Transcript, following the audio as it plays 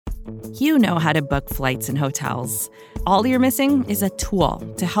You know how to book flights and hotels. All you're missing is a tool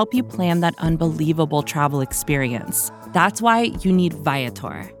to help you plan that unbelievable travel experience. That's why you need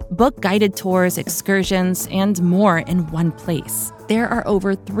Viator. Book guided tours, excursions, and more in one place. There are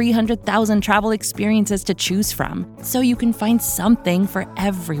over 300,000 travel experiences to choose from, so you can find something for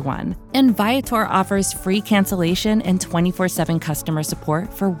everyone. And Viator offers free cancellation and 24/7 customer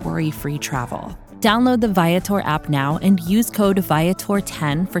support for worry-free travel. Download the Viator app now and use code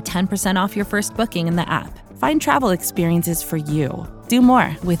Viator10 for 10% off your first booking in the app. Find travel experiences for you. Do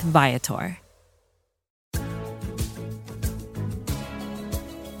more with Viator.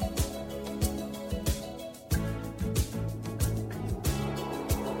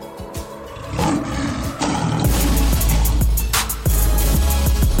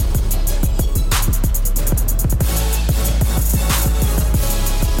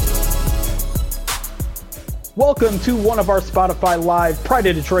 Welcome to one of our Spotify Live Pride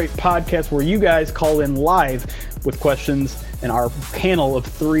of Detroit podcasts where you guys call in live with questions and our panel of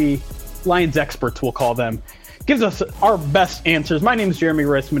three Lions experts, we'll call them, gives us our best answers. My name is Jeremy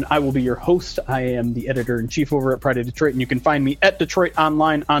Reisman. I will be your host. I am the editor-in-chief over at Pride of Detroit, and you can find me at Detroit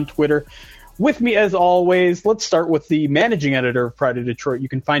Online on Twitter. With me, as always, let's start with the managing editor of Pride of Detroit. You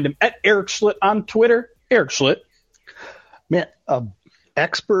can find him at Eric Schlitt on Twitter. Eric Schlitt. Man,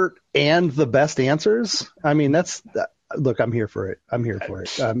 expert and the best answers. I mean, look, I'm here for it.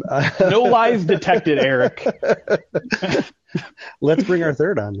 No lies detected, Eric. Let's bring our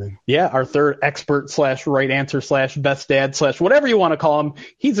third on then. Yeah, our third expert / right answer / best dad / whatever you want to call him.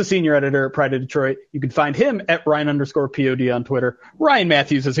 He's a senior editor at Pride of Detroit. You can find him at Ryan_POD on Twitter. Ryan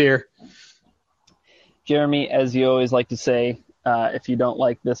Matthews is here. Jeremy, as you always like to say, if you don't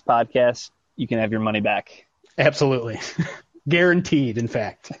like this podcast, you can have your money back. Absolutely. Guaranteed, in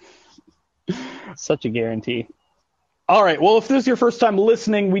fact. Such a guarantee. All right. Well, if this is your first time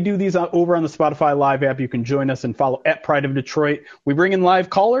listening, we do these over on the Spotify Live app. You can join us and follow at Pride of Detroit. We bring in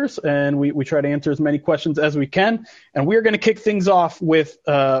live callers, and we try to answer as many questions as we can. And we are going to kick things off with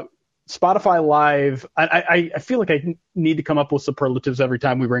Spotify Live. I feel like I need to come up with superlatives every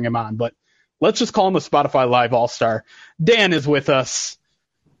time we bring him on, but let's just call him a Spotify Live all-star. Dan is with us.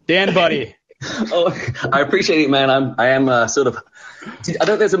 Dan, buddy. Oh, I appreciate it, man. I am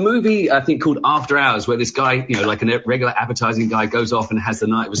there's a movie, I think, called After Hours, where this guy, like a regular advertising guy, goes off and has the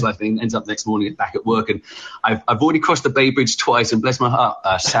night of his life and ends up next morning back at work. And I've already crossed the Bay Bridge twice, and bless my heart,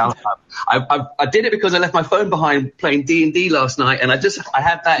 Sal, I did it because I left my phone behind playing D&D last night, and I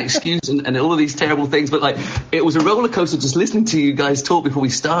had that excuse and all of these terrible things. But it was a roller coaster just listening to you guys talk before we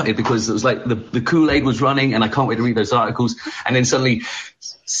started, because it was like the Kool-Aid was running, and I can't wait to read those articles. And then suddenly,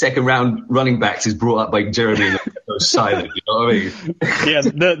 second round running backs is brought up by Jeremy and goes silent. You know what I mean? Yeah,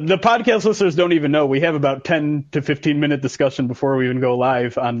 the podcast listeners don't even know. We have about 10 to 15 minute discussion before we even go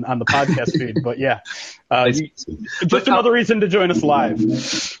live on the podcast feed. But yeah, just another reason to join us live.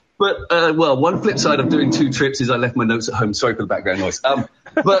 But, one flip side of doing two trips is I left my notes at home. Sorry for the background noise.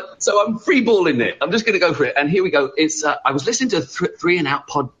 So I'm freeballing it. I'm just going to go for it. And here we go. It's I was listening to a Three and Out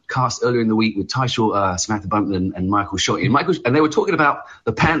podcast earlier in the week with Ty Shaw, Samantha Bumpton, and Michael Shotty. And they were talking about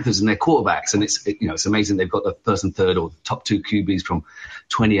the Panthers and their quarterbacks. And it's amazing they've got the first and third or top two QBs from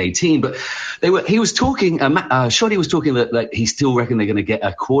 2018. But he was talking, Shotty was talking that he still reckon they're going to get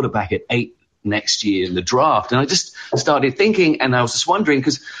a quarterback at 8 next year in the draft. And I just started thinking, and I was just wondering,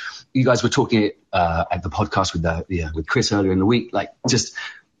 because you guys were talking at the podcast with Chris earlier in the week, just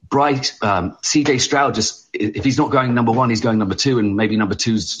Bryce, CJ Stroud, just if he's not going number one, he's going number two, and maybe number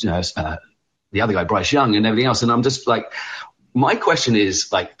two's the other guy, Bryce Young, and everything else. And I'm just my question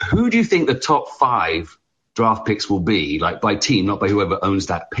is who do you think the top 5 draft picks will be, by team, not by whoever owns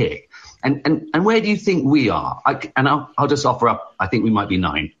that pick, and where do you think we are? I'll just offer up, I think we might be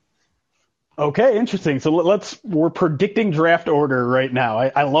 9. Okay, interesting. So we're predicting draft order right now.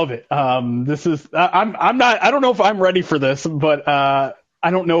 I love it. This is I don't know if I'm ready for this, but I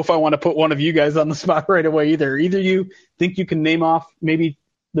don't know if I want to put one of you guys on the spot right away either. Either you think you can name off maybe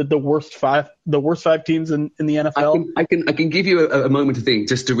the worst five teams in the NFL? I can give you a moment to think,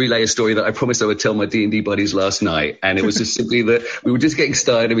 just to relay a story that I promised I would tell my D&D buddies last night. And it was just simply that we were just getting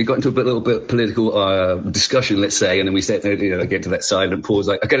started and we got into a little bit political discussion, let's say. And then we said, get to that silent pause,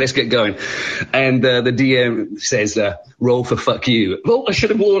 okay, let's get going. And the DM says, roll for fuck you. Well, I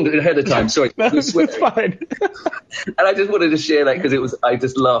should have warned it ahead of time. Sorry. It's fine. And I just wanted to share that because I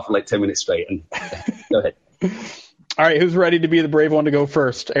just laughed for 10 minutes straight. And go ahead. All right, who's ready to be the brave one to go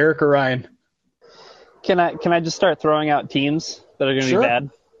first, Eric or Ryan? Can I just start throwing out teams that are going to be bad?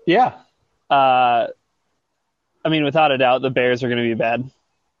 Yeah. Without a doubt, the Bears are going to be bad.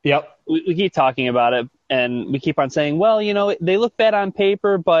 Yep. We keep talking about it, And we keep on saying, well, they look bad on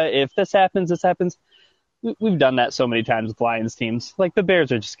paper, but if this happens, this happens. We've done that so many times with Lions teams. Like, the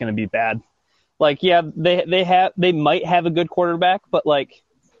Bears are just going to be bad. Like, yeah, they might have a good quarterback, but like,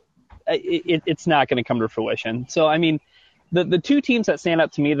 it's not going to come to fruition. So, I mean, the two teams that stand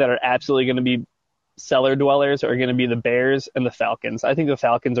out to me that are absolutely going to be cellar dwellers are going to be the Bears and the Falcons. I think the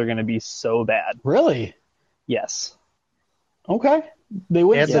Falcons are going to be so bad. Really? Yes. Okay. They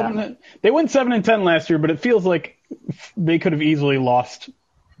went 7-10 last year, but it feels like they could have easily lost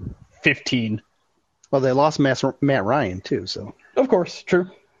 15. Well, they lost Matt Ryan too, so of course, true.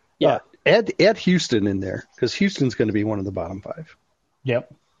 Yeah. Add Houston in there because Houston's going to be one of the bottom 5.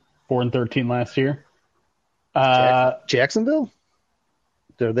 Yep. 4-13 last year. Jacksonville?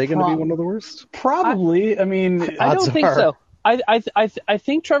 Are they going to be one of the worst? Probably. I mean, I don't think so. I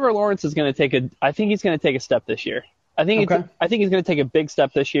think Trevor Lawrence is going to take a step this year. I think he's going to take a big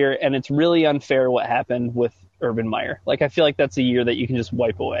step this year, and it's really unfair what happened with Urban Meyer. Like, I feel like that's a year that you can just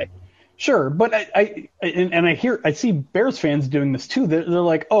wipe away. Sure, but I see Bears fans doing this too. They're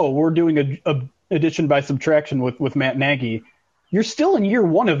like, oh, we're doing a addition by subtraction with Matt Nagy. You're still in year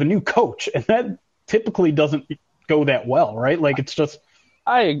 1 of a new coach, and that typically doesn't go that well, right? Like, it's just.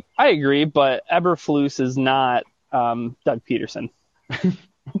 I agree, but Eberflus is not Doug Peterson.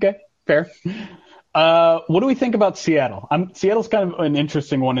 Okay, fair. What do we think about Seattle? Seattle's kind of an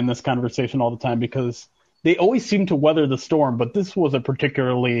interesting one in this conversation all the time because they always seem to weather the storm, but this was a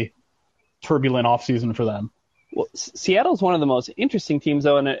particularly turbulent offseason for them. Well, Seattle's one of the most interesting teams,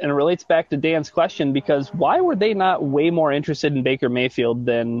 though, and it relates back to Dan's question because why were they not way more interested in Baker Mayfield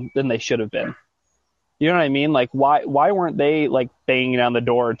than they should have been? You know what I mean? Like, why weren't they, like, banging down the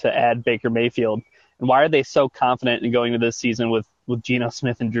door to add Baker Mayfield? And why are they so confident in going into this season with Geno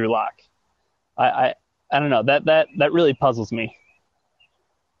Smith and Drew Lock? I don't know. That really puzzles me.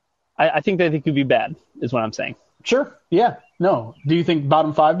 I think that they could be bad, is what I'm saying. Sure. Yeah. No. Do you think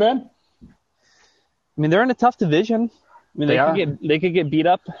bottom 5 bad? I mean, they're in a tough division. I mean, they could get beat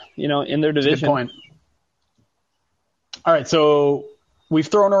up, in their division. That's a good point. All right. So we've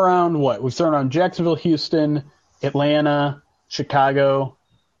thrown around what? We've thrown around Jacksonville, Houston, Atlanta, Chicago,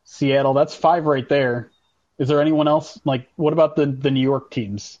 Seattle. That's 5 right there. Is there anyone else? Like, what about the New York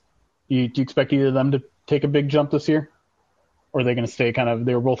teams? Do you expect either of them to take a big jump this year? Or are they going to stay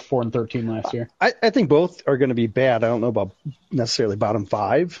they were both 4-13 last year? I think both are going to be bad. I don't know about necessarily bottom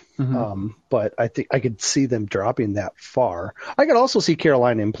 5, but I think I could see them dropping that far. I could also see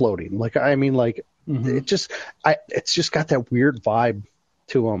Carolina imploding. It's just got that weird vibe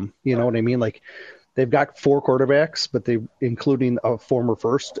to them. You know what I mean? Like, they've got 4 quarterbacks, but including a former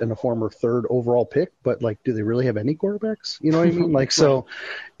first and a former third overall pick. But like, do they really have any quarterbacks? You know what I mean? Like, so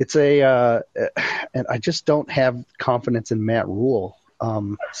it's and I just don't have confidence in Matt Rule.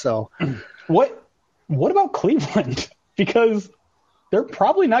 What about Cleveland? Because they're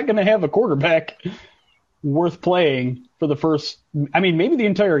probably not going to have a quarterback worth playing for maybe the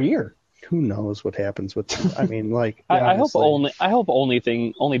entire year. Who knows what happens with them? I mean, like, I hope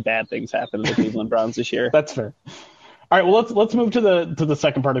only bad things happen to the Cleveland Browns this year. That's fair. All right, well, let's move to the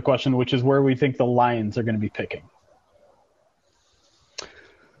second part of the question, which is where we think the Lions are going to be picking.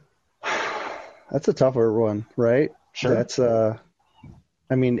 That's a tougher one, right? Sure. That's I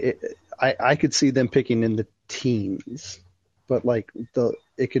could see them picking in the teens, but like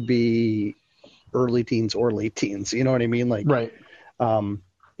it could be early teens or late teens. You know what I mean? Like, right. I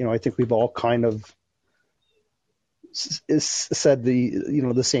think we've all kind of said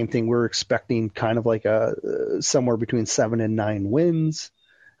the same thing. We're expecting kind of like somewhere between 7 and 9 wins,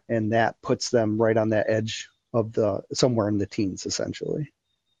 and that puts them right on that edge of somewhere in the teens, essentially.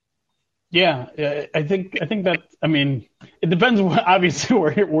 Yeah, I think that. I mean, it depends obviously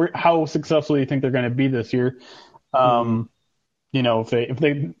how successful you think they're going to be this year.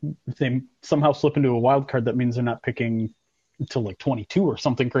 If they somehow slip into a wild card, that means they're not picking until like 22 or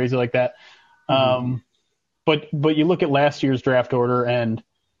something crazy like that. But you look at last year's draft order, and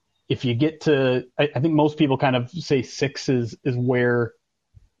if you get to, I think most people kind of say 6 is where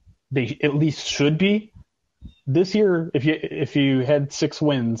they at least should be. This year, if you had 6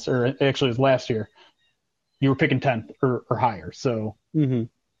 wins, or actually it was last year, you were picking 10th or higher. So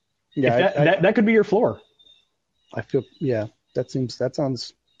that could be your floor. I feel that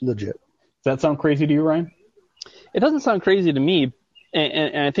sounds legit. Does that sound crazy to you, Ryan? It doesn't sound crazy to me,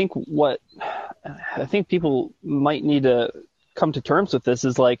 and I think people might need to come to terms with this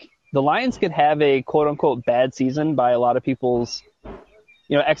is like the Lions could have a quote unquote bad season by a lot of people's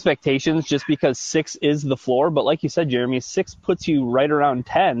expectations just because 6 is the floor. But like you said, Jeremy, 6 puts you right around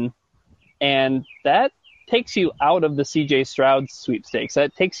 10, and that takes you out of the C.J. Stroud sweepstakes.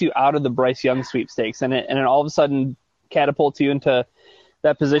 That takes you out of the Bryce Young sweepstakes, and it all of a sudden catapults you into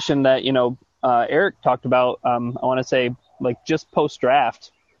that position that Eric talked about. I want to say like just post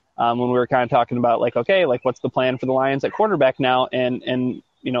draft when we were kind of talking about like, okay, like what's the plan for the Lions at quarterback now, and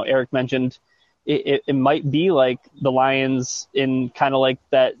Eric mentioned it might be like the Lions in kind of like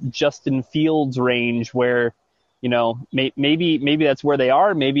that Justin Fields range where. Maybe that's where they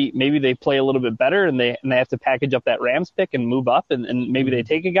are. Maybe they play a little bit better and they have to package up that Rams pick and move up and maybe they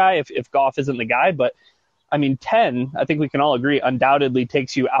take a guy if Goff isn't the guy. But I mean, 10, I think we can all agree, undoubtedly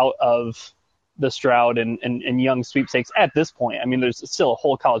takes you out of the Stroud and Young sweepstakes at this point. I mean, there's still a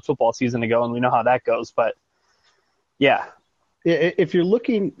whole college football season to go and we know how that goes. But yeah, if you're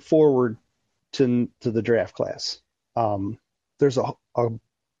looking forward to the draft class, there's a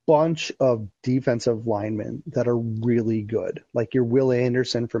bunch of defensive linemen that are really good. Like your Will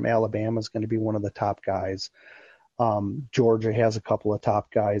Anderson from Alabama is going to be one of the top guys. Georgia has a couple of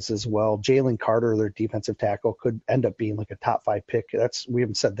top guys as well. Jalen Carter, their defensive tackle, could end up being like a top 5 pick. We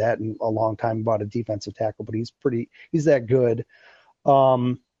haven't said that in a long time about a defensive tackle, but he's that good.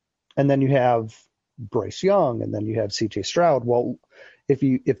 And then you have Bryce Young, and then you have C.J. Stroud. Well,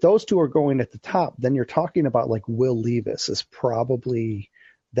 if those two are going at the top, then you're talking about like Will Levis is probably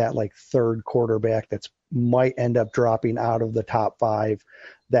that like third quarterback that's might end up dropping out of the top 5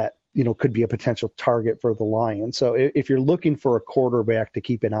 that, could be a potential target for the Lions. So if you're looking for a quarterback to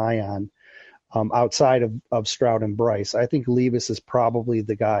keep an eye on outside of Stroud and Bryce, I think Levis is probably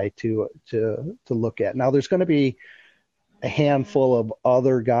the guy to look at. Now there's going to be a handful of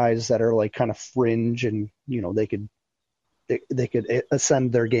other guys that are like kind of fringe and, they could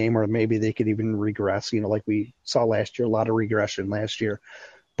ascend their game or maybe they could even regress, like we saw last year, a lot of regression last year.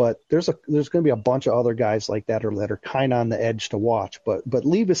 But there's going to be a bunch of other guys like that are kind of on the edge to watch. But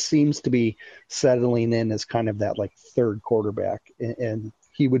Levis seems to be settling in as kind of that like third quarterback, and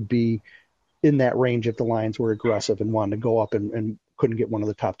he would be in that range if the Lions were aggressive and wanted to go up and couldn't get one of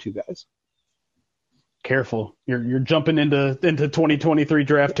the top 2 guys. Careful. You're jumping into 2023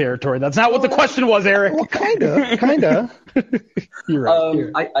 draft territory. That's not what the question was, Eric. Well, kinda.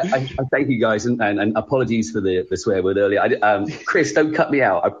 You're right. I thank you guys and apologies for the swear word earlier. Chris, don't cut me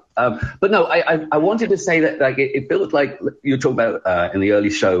out. But no, I wanted to say that like it felt like you were talking about in the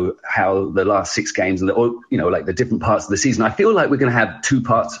early show how the last 6 games and like the different parts of the season. I feel like we're going to have 2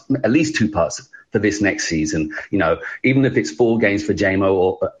 parts, at least 2 parts for this next season. Even if it's 4 games for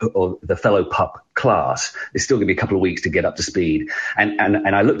JMO or the fellow pup class, it's still going to be a couple of weeks to get up to speed. And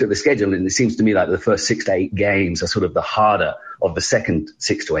I looked at the schedule and it seems to me like the first 6 to 8 games are sort of the harder of the second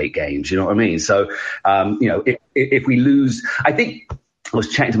 6 to 8 games. You know what I mean? So, if we lose, I think I was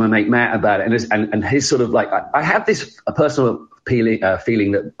chatting to my mate Matt about it and his sort of like, I have a personal feeling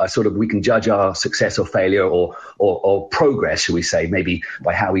that we can judge our success or failure or progress, shall we say, maybe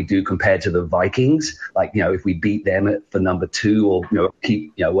by how we do compared to the Vikings. Like, if we beat them for number 2 or,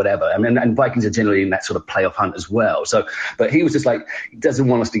 keep, whatever. I mean, and Vikings are generally in that sort of playoff hunt as well. So, but he was just like, he doesn't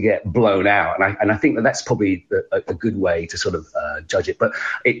want us to get blown out. And I think that's probably a good way to sort of judge it. But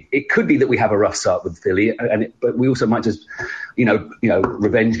it could be that we have a rough start with Philly, but we also might just,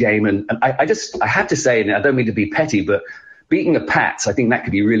 revenge game. And I have to say, and I don't mean to be petty, but beating the Pats, I think that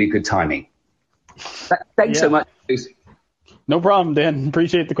could be really good timing. Thanks so much. No problem, Dan.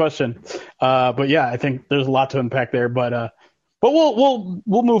 Appreciate the question. But yeah, I think there's a lot to unpack there. But we'll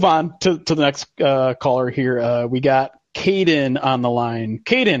move on to the next caller here. We got Caden on the line.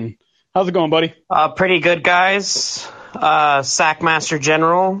 Caden, how's it going, buddy? Pretty good, guys. Sackmaster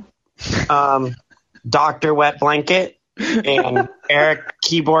General, Dr. Wet Blanket, and Eric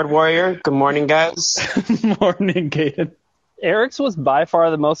Keyboard Warrior. Good morning, guys. Morning, Caden. Eric's was by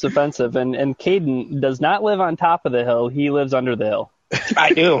far the most offensive, and Caden does not live on top of the hill. He lives under the hill.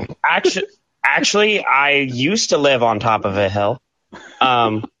 I do. Actually, I used to live on top of a hill.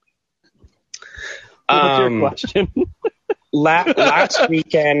 What's your question? Last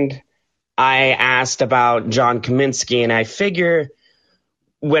weekend, I asked about John Kaminsky, and I figure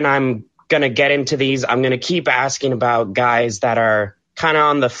when I'm going to get into these, I'm going to keep asking about guys that are kind of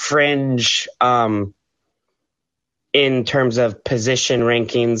on the fringe in terms of position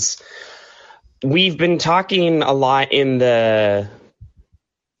rankings. We've been talking a lot in the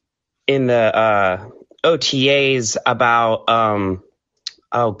OTAs about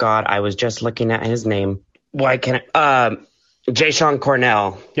oh God, I was just looking at his name. Why can't Jayshon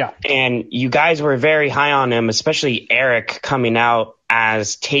Cornell. Yeah. And you guys were very high on him, especially Eric coming out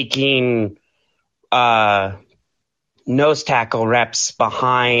as taking nose tackle reps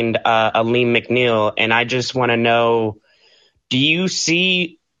behind Aleem McNeil. And I just want to know, do you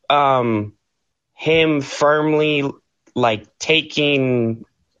see him him firmly like taking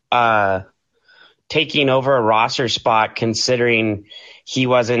over a roster spot, considering he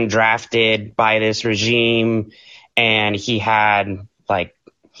wasn't drafted by this regime and he had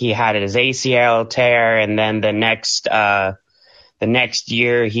his ACL tear, and then the next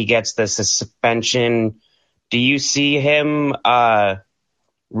year he gets the suspension. Do you see him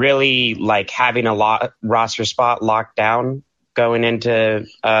really like having a roster spot locked down going into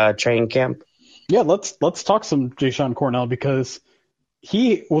training camp? Yeah, let's talk some Jashon Cornell, because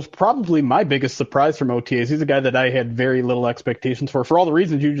he was probably my biggest surprise from OTAs. He's a guy that I had very little expectations for all the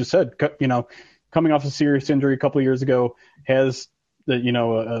reasons you just said. You know, coming off a serious injury a couple of years ago, has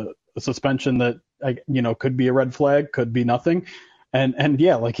a suspension that could be a red flag, could be nothing, and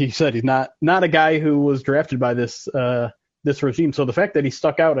yeah, like you said, he's not a guy who was drafted by this regime. So the fact that he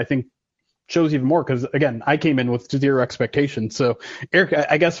stuck out, I think, shows even more, because again, I came in with zero expectations. So Eric,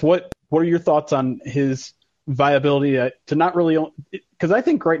 I guess what are your thoughts on his viability to not really, because I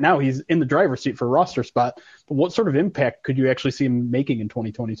think right now he's in the driver's seat for a roster spot, but what sort of impact could you actually see him making in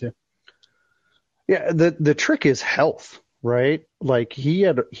 2022? Yeah, the trick is health, right? Like he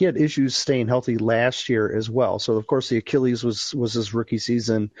had issues staying healthy last year as well. So of course the Achilles was his rookie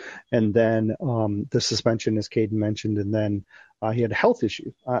season, and then the suspension, as Caden mentioned, and then he had a health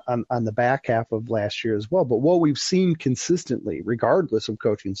issue on the back half of last year as well. But what we've seen consistently, regardless of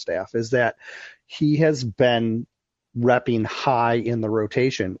coaching staff, is that he has been repping high in the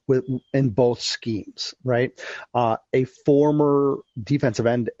rotation in both schemes, right? A former defensive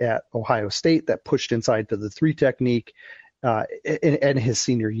end at Ohio State that pushed inside to the 3 technique in his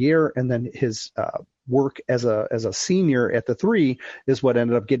senior year, and then his work as a senior at the 3 is what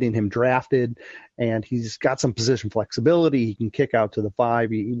ended up getting him drafted. And he's got some position flexibility. He can kick out to the 5.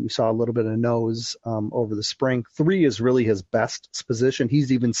 We saw a little bit of nose over the spring. 3 is really his best position.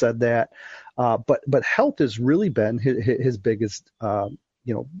 He's even said that. But health has really been his biggest factor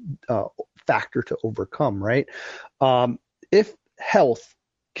to overcome, right? If health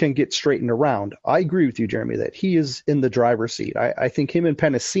can get straightened around, I agree with you, Jeremy, that he is in the driver's seat. I think him and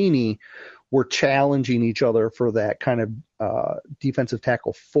Penasini were challenging each other for that kind of defensive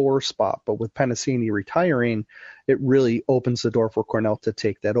tackle 4 spot. But with Penasini retiring, it really opens the door for Cornell to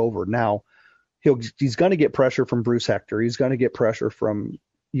take that over. Now, he's going to get pressure from Bruce Hector. He's going to get pressure from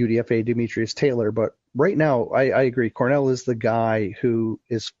UDFA Demetrius Taylor. But right now, I agree. Cornell is the guy who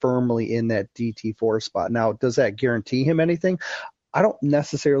is firmly in that DT4 spot. Now, does that guarantee him anything? I don't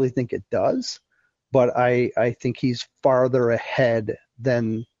necessarily think it does, but I think he's farther ahead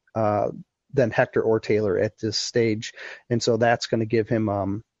than Hector or Taylor at this stage, and so that's going to give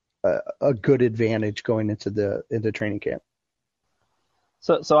him a good advantage going into training camp.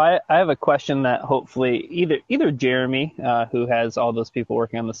 So I have a question that hopefully either Jeremy, who has all those people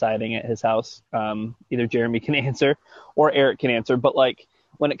working on the siding at his house, either Jeremy can answer or Eric can answer. But like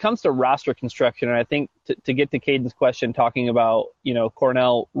when it comes to roster construction, and I think to get to Caden's question, talking about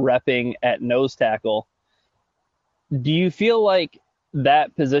Cornell repping at nose tackle, do you feel like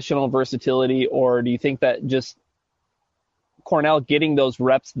that positional versatility, or do you think that just Cornell getting those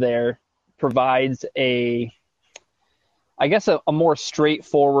reps there provides a more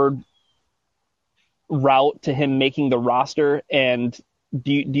straightforward route to him making the roster? And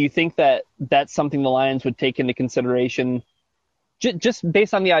do you think that that's something the Lions would take into consideration, just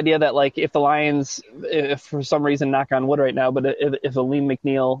based on the idea that, like, if the Lions, if for some reason, knock on wood right now, but if Alim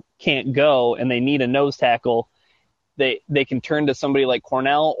McNeill can't go and they need a nose tackle, they can turn to somebody like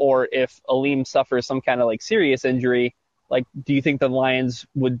Cornell? Or if Alim suffers some kind of like serious injury, like, do you think the Lions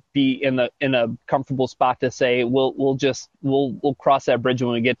would be in a comfortable spot to say we'll cross that bridge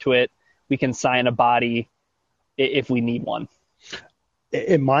when we get to it? We can sign a body if we need one.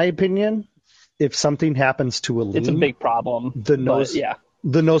 In my opinion, if something happens to Alim, it's a big problem. The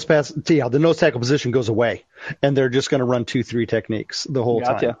nose tackle position goes away, and they're just going to run 2-3 techniques the whole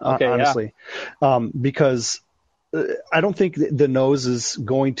time. Okay, honestly, because I don't think the nose is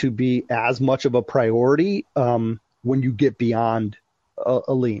going to be as much of a priority when you get beyond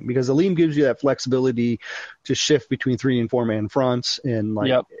Alim, because Alim gives you that flexibility to shift between 3 and 4 man fronts, and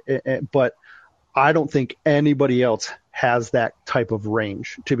but I don't think anybody else has that type of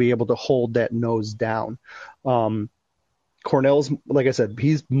range to be able to hold that nose down. Cornell's, like I said,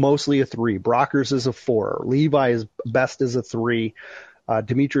 he's mostly a 3. Brockers is a 4. Levi is best as a 3.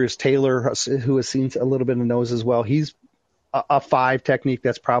 Demetrius Taylor, who has seen a little bit of nose as well, he's a 5 technique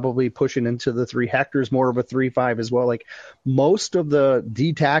that's probably pushing into the 3. Hector's more of a 3-5 as well. Like, most of the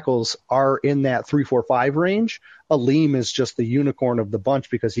D tackles are in that 3-4-5 range. Alim is just the unicorn of the bunch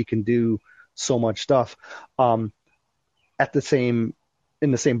because he can do so much stuff. In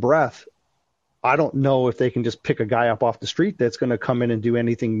the same breath, I don't know if they can just pick a guy up off the street that's going to come in and do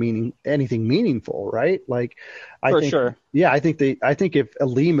anything meaningful, right? Like, I think, sure. Yeah, I think if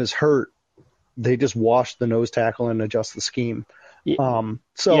Aleem is hurt, they just wash the nose tackle and adjust the scheme. And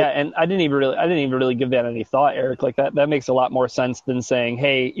I didn't even really give that any thought, Eric. Like that makes a lot more sense than saying,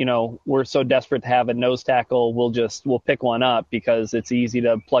 hey, we're so desperate to have a nose tackle, we'll pick one up because it's easy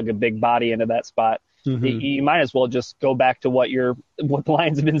to plug a big body into that spot. Mm-hmm. You might as well just go back to what the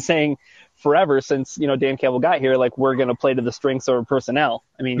Lions have been saying forever since Dan Campbell got here. Like, we're going to play to the strengths of our personnel.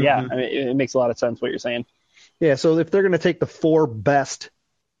 I mean, it makes a lot of sense what you're saying. Yeah. So if they're going to take the 4 best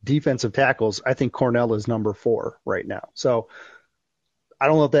defensive tackles, I think Cornell is number 4 right now. So I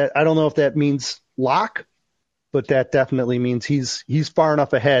don't know if that means lock, but that definitely means he's far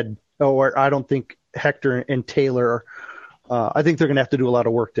enough ahead. Or I don't think Hector and Taylor. I think they're going to have to do a lot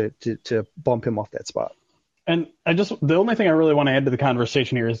of work to bump him off that spot. And the only thing I really want to add to the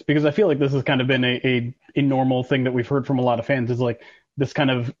conversation here is because I feel like this has kind of been a normal thing that we've heard from a lot of fans is like this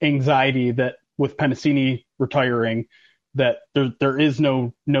kind of anxiety that with Pennicini retiring, that there is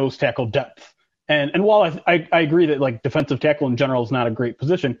no nose tackle depth. And while I agree that like defensive tackle in general is not a great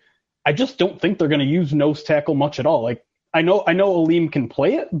position, I just don't think they're going to use nose tackle much at all. Like I know Aleem can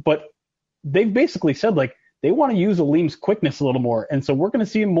play it, but they've basically said like they want to use Aleem's quickness a little more. And so we're going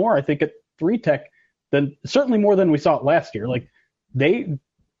to see him more, I think, at 3-tech than certainly more than we saw it last year. Like when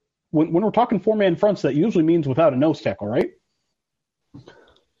we're talking 4-man fronts, that usually means without a nose tackle, right?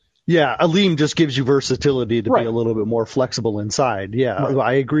 Yeah, Aleem just gives you versatility to be a little bit more flexible inside. Yeah, right.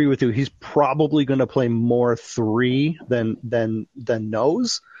 I agree with you. He's probably going to play more 3 than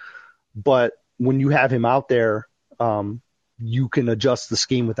nose, but when you have him out there, you can adjust the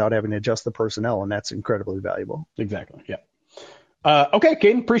scheme without having to adjust the personnel, and that's incredibly valuable. Exactly. Yeah. Okay,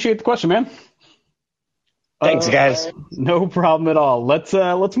 Caden, appreciate the question, man. Thanks, guys. No problem at all.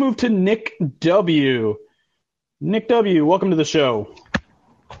 Let's move to Nick W. Nick W., welcome to the show.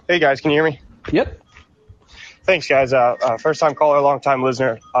 Hey, guys, can you hear me? Yep. Thanks, guys. First-time caller, long-time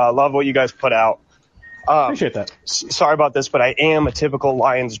listener. Love what you guys put out. Appreciate that. Sorry about this, but I am a typical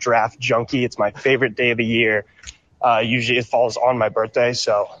Lions draft junkie. It's my favorite day of the year. Usually it falls on my birthday,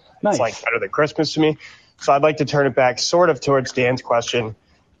 so It's like better than Christmas to me. So I'd like to turn it back sort of towards Dan's question,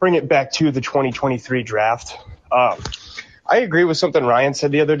 bring it back to the 2023 draft. I agree with something Ryan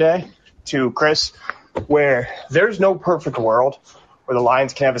said the other day to Chris, where there's no perfect world where the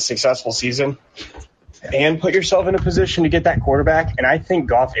Lions can have a successful season and put yourself in a position to get that quarterback. And I think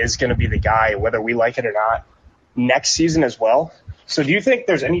Goff is going to be the guy, whether we like it or not, next season as well. So do you think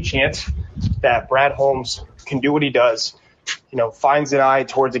there's any chance that Brad Holmes can do what he does, finds an eye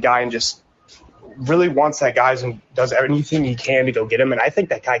towards a guy and just really wants that guy and does anything he can to go get him? And I think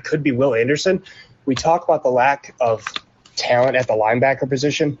that guy could be Will Anderson. We talk about the lack of talent at the linebacker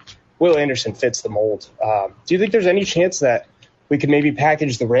position. Will Anderson fits the mold. Do you think there's any chance that we could maybe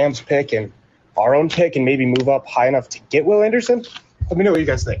package the Rams pick and our own pick and maybe move up high enough to get Will Anderson? Let me know what you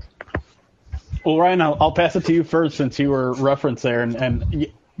guys think. Well, Ryan, I'll pass it to you first since you were referenced there. And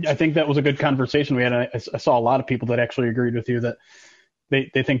I think that was a good conversation we had. I saw a lot of people that actually agreed with you that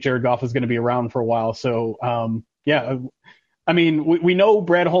they think Jared Goff is going to be around for a while. So, I mean, we know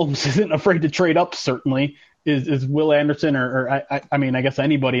Brad Holmes isn't afraid to trade up, certainly. Is Will Anderson or I mean, I guess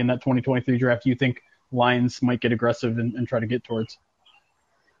anybody in that 2023 draft you think Lions might get aggressive and try to get towards?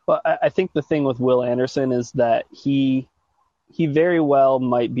 Well, I think the thing with Will Anderson is that he very well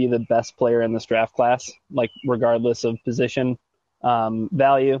might be the best player in this draft class, like regardless of position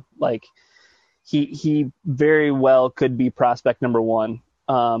value. Like he very well could be prospect number 1.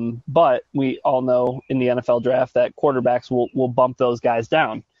 But we all know in the NFL draft that quarterbacks will bump those guys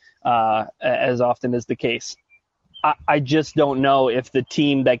down as often is the case. I just don't know if the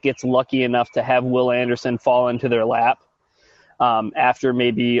team that gets lucky enough to have Will Anderson fall into their lap after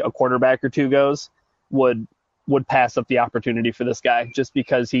maybe a quarterback or two goes would pass up the opportunity for this guy, just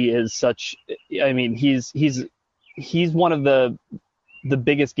because he is such. I mean, he's one of the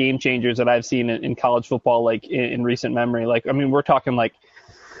biggest game changers that I've seen in college football, like in recent memory. Like, I mean, we're talking like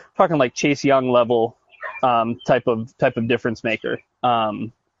Chase Young level type of difference maker.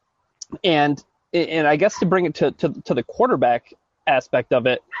 And I guess to bring it to the quarterback aspect of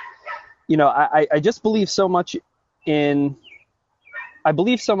it, I just believe so much in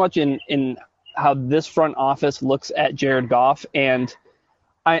how this front office looks at Jared Goff. And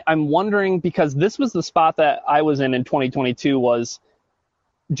I'm wondering, because this was the spot that I was in 2022, was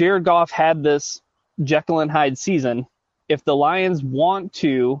Jared Goff had this Jekyll and Hyde season. If the Lions want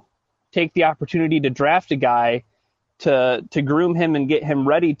to take the opportunity to draft a guy to groom him and get him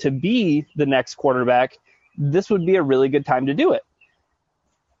ready to be the next quarterback, this would be a really good time to do it.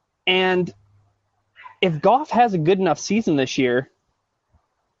 And if Goff has a good enough season this year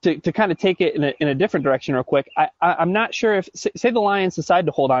to kind of take it in a different direction real quick, I'm not sure if, say the Lions decide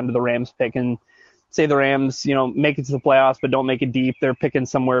to hold on to the Rams pick and say the Rams, make it to the playoffs but don't make it deep. They're picking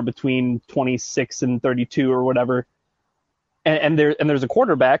somewhere between 26 and 32 or whatever. And there's a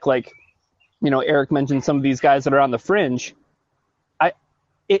quarterback, like, Eric mentioned some of these guys that are on the fringe.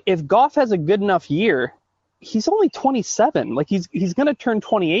 If Goff has a good enough year, he's only 27. Like, he's going to turn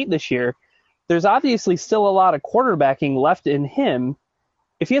 28 this year. There's obviously still a lot of quarterbacking left in him.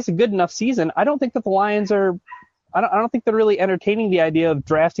 If he has a good enough season, I don't think that the Lions are – I don't think they're really entertaining the idea of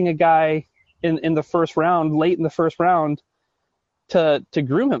drafting a guy in the first round, late in the first round, to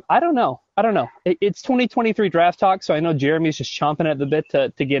groom him. I don't know. It's 2023 draft talk, so I know Jeremy's just chomping at the bit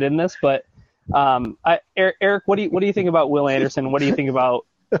to get in this. But Eric, what do you think about Will Anderson? What do you think about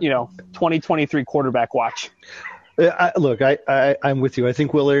 2023 quarterback watch? I'm with you. I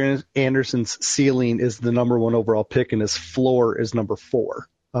think Will Anderson's ceiling is the number 1 overall pick, and his floor is number 4,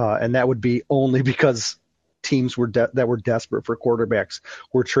 and that would be only because teams that were desperate for quarterbacks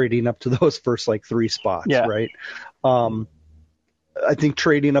were trading up to those first 3 spots, right? I think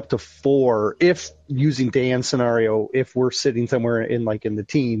trading up to 4, if using Dan's scenario, if we're sitting somewhere in the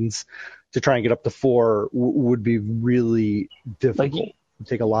teens to try and get up to 4, would be really difficult.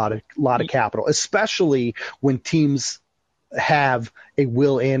 Take a lot of capital, especially when teams have a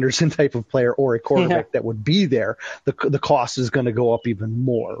Will Anderson type of player or a quarterback that would be there. The cost is going to go up even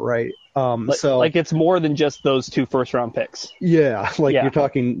more, right? So it's more than just those 2 first-round picks. Yeah, you're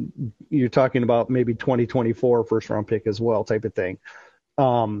talking about maybe 2024 first-round pick as well, type of thing.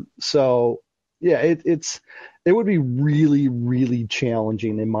 So yeah, it would be really, really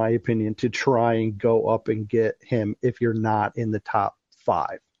challenging, in my opinion, to try and go up and get him if you're not in the top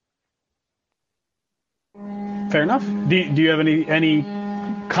 5. Fair enough. Do you have any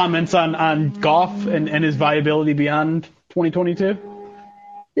comments on Goff and his viability beyond 2022?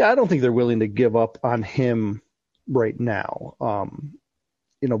 Yeah, I don't think they're willing to give up on him right now.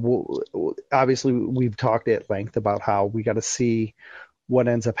 Obviously we've talked at length about how we got to see what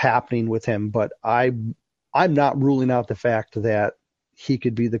ends up happening with him, but I'm not ruling out the fact that he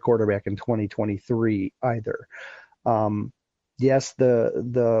could be the quarterback in 2023 either. Yes,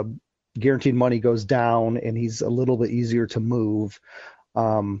 the guaranteed money goes down and he's a little bit easier to move,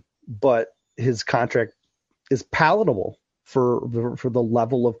 but his contract is palatable for the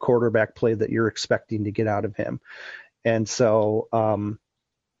level of quarterback play that you're expecting to get out of him. And so,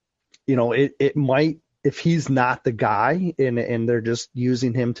 it might, if he's not the guy and they're just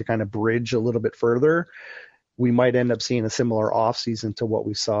using him to kind of bridge a little bit further, we might end up seeing a similar offseason to what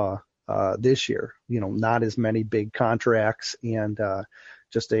we saw this year. Not as many big contracts and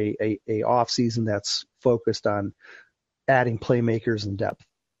just a offseason that's focused on adding playmakers and depth.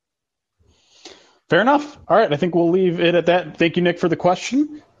 Fair enough. All right, I think we'll leave it at that. Thank you, Nick, for the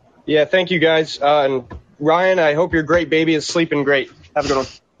question. Yeah, thank you, guys. And Ryan, I hope your great baby is sleeping great. Have a good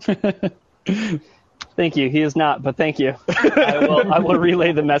one. Thank you. He is not, but thank you. I will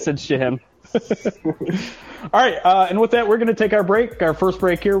relay the message to him. All right, and with that, we're going to take our first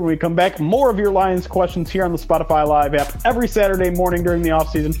break here. When we come back, more of your Lions questions here on the Spotify Live app every Saturday morning during the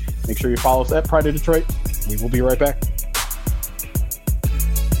offseason. Make sure you follow us at Pride of Detroit. We will be right back.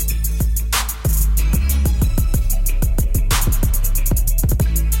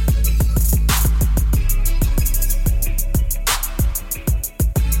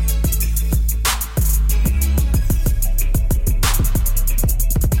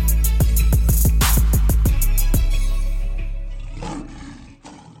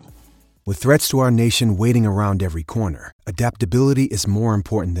 With threats to our nation waiting around every corner, adaptability is more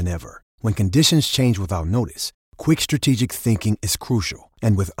important than ever. When conditions change without notice, quick strategic thinking is crucial.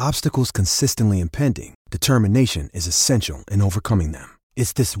 And with obstacles consistently impending, determination is essential in overcoming them.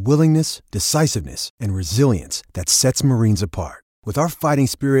 It's this willingness, decisiveness, and resilience that sets Marines apart. With our fighting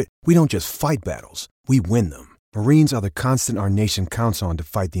spirit, we don't just fight battles, we win them. Marines are the constant our nation counts on to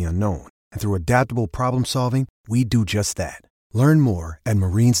fight the unknown. And through adaptable problem solving, we do just that. Learn more at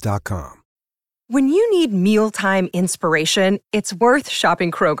Marines.com. When you need mealtime inspiration, it's worth shopping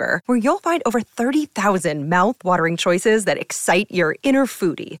Kroger, where you'll find over 30,000 mouth-watering choices that excite your inner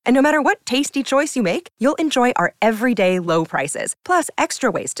foodie. And no matter what tasty choice you make, you'll enjoy our everyday low prices, plus extra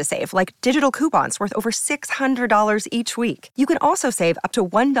ways to save, like digital coupons worth over $600 each week. You can also save up to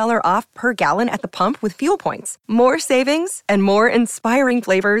 $1 off per gallon at the pump with fuel points. More savings and more inspiring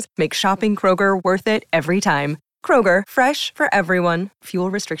flavors make shopping Kroger worth it every time. Kroger, fresh for everyone.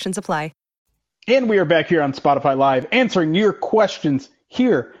 Fuel restrictions apply. And we are back here on Spotify Live answering your questions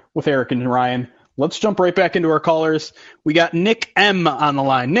here with Eric and Ryan. Let's jump right back into our callers. We got Nick M on the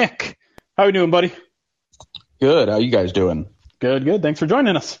line. Nick, how are you doing, buddy? Good. How you guys doing? Good. Thanks for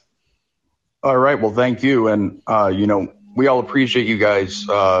joining us. All right. Well, thank you. And, we all appreciate you guys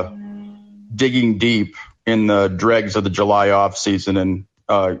digging deep in the dregs of the July off season and,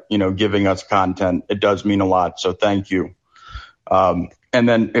 giving us content. It does mean a lot. So thank you. And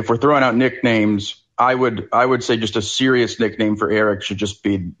then if we're throwing out nicknames, I would say just a serious nickname for Eric should just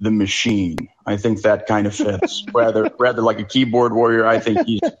be the Machine. I think that kind of fits. rather like a keyboard warrior, I think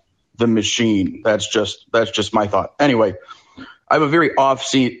he's the Machine. That's just my thought. Anyway, I have a very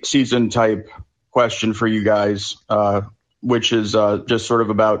off-season type question for you guys, which is just sort of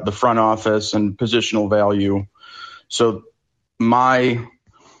about the front office and positional value. So my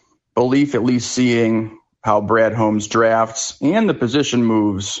belief, at least seeing how Brad Holmes drafts and the position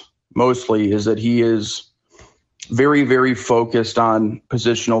moves mostly, is that he is very, very focused on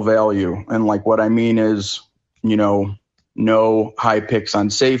positional value. And like what I mean is, no high picks on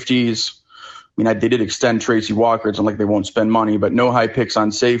safeties. I mean, they did extend Tracy Walker. It's not like they won't spend money, but no high picks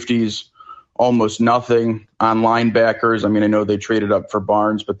on safeties, almost nothing on linebackers. I mean, I know they traded up for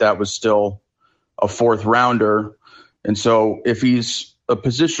Barnes, but that was still a 4th rounder. And so if he's a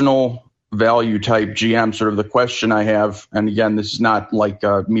positional value type GM, sort of the question I have, and again, this is not like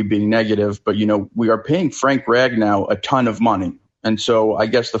me being negative, but, we are paying Frank Ragnow a ton of money. And so I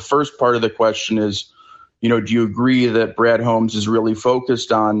guess the first part of the question is, do you agree that Brad Holmes is really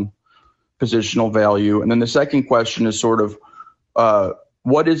focused on positional value? And then the second question is sort of,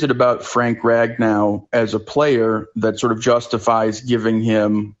 what is it about Frank Ragnow as a player that sort of justifies giving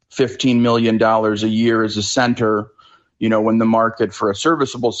him $15 million a year as a center, when the market for a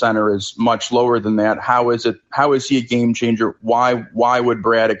serviceable center is much lower than that? How is he a game changer? Why would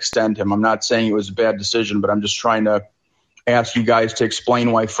Brad extend him? I'm not saying it was a bad decision, but I'm just trying to ask you guys to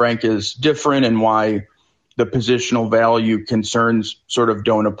explain why Frank is different and why the positional value concerns sort of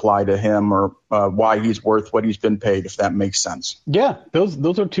don't apply to him, or why he's worth what he's been paid, if that makes sense. Yeah,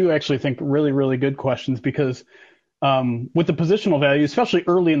 those are two actually, I think, really, really good questions, because with the positional value, especially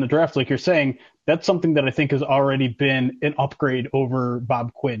early in the draft, like you're saying, that's something that I think has already been an upgrade over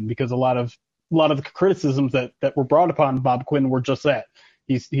Bob Quinn, because a lot of the criticisms that were brought upon Bob Quinn were just that.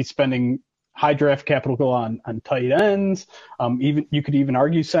 He's spending high draft capital on tight ends. Even you could even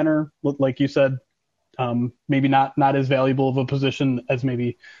argue center, like you said. Maybe not as valuable of a position as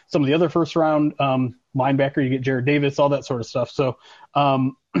maybe some of the other first round linebacker. You get Jared Davis, all that sort of stuff. So,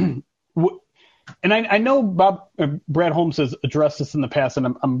 and I know Brad Holmes has addressed this in the past,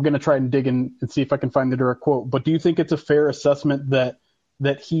 and I'm going to try and dig in and see if I can find the direct quote. But do you think it's a fair assessment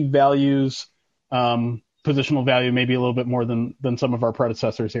that he values positional value maybe a little bit more than some of our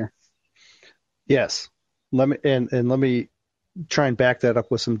predecessors here? Yes. Let me try and back that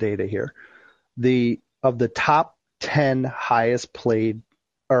up with some data here. Of the top 10 highest paid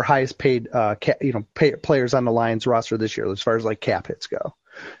players on the Lions roster this year, as far as like cap hits go,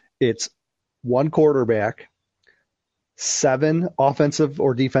 it's 1 quarterback, 7 offensive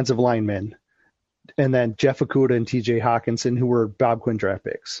or defensive linemen, and then Jeff Okudah and TJ Hawkinson, who were Bob Quinn draft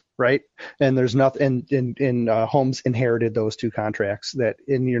picks, right? And there's nothing, and Holmes inherited those 2 contracts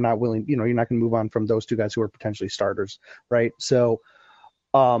and you're not willing, you're not going to move on from those 2 guys who are potentially starters, right? So,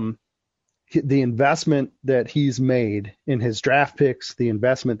 the investment that he's made in his draft picks, the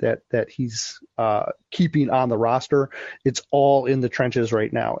investment that he's keeping on the roster, it's all in the trenches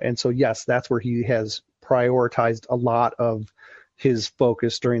right now. And so, yes, that's where he has prioritized a lot of his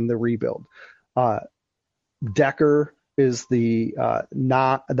focus during the rebuild. Decker is the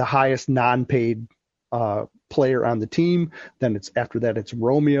highest non-paid player on the team. Then after that it's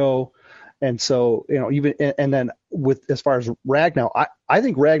Romeo. And so, and then as far as Ragnow, I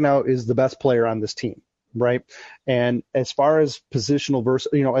think Ragnow is the best player on this team, right? And as far as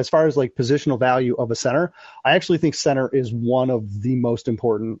positional as far as like positional value of a center, I actually think center is one of the most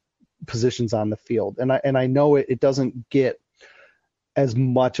important positions on the field. And I know it doesn't get as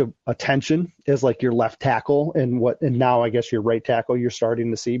much of attention as like your left tackle and now I guess your right tackle you're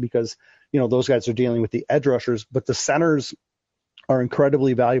starting to see, because those guys are dealing with the edge rushers, but the centers are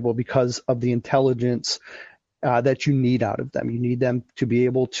incredibly valuable because of the intelligence that you need out of them. You need them to be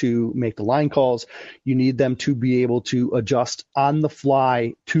able to make the line calls. You need them to be able to adjust on the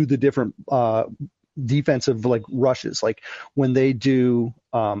fly to the different defensive like rushes. Like when they do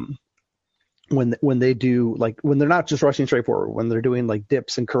when they do, like when they're not just rushing straight forward, when they're doing like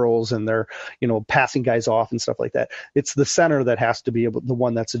dips and curls and they're, passing guys off and stuff like that, it's the center that has to be the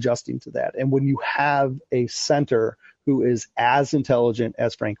one that's adjusting to that. And when you have a center who is as intelligent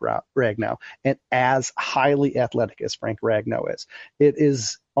as Frank Ragnow and as highly athletic as Frank Ragnow is, it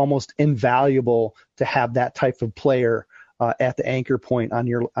is almost invaluable to have that type of player at the anchor point on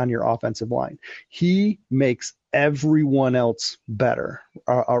your offensive line. He makes everyone else better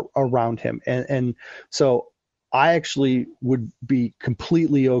around him. And so I actually would be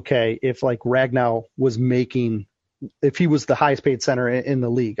completely okay if like Ragnow was if he was the highest paid center in the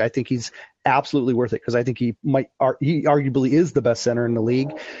league. I think he's absolutely worth it because I think he arguably is the best center in the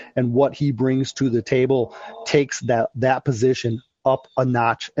league, and what he brings to the table takes that position up a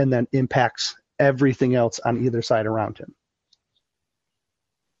notch and then impacts everything else on either side around him.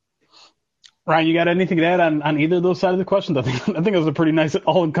 Ryan, you got anything to add on either of those sides of the questions? I think it was a pretty nice,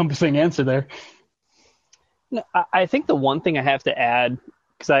 all-encompassing answer there. No, I think the one thing I have to add,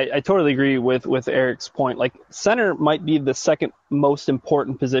 because I totally agree with Eric's point, like center might be the second most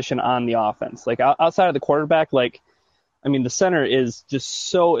important position on the offense. Like outside of the quarterback, like, I mean, the center is just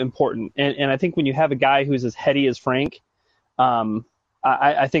so important. And I think when you have a guy who's as heady as Frank,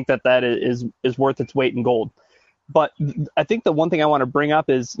 I think that is worth its weight in gold. But I think the one thing I want to bring up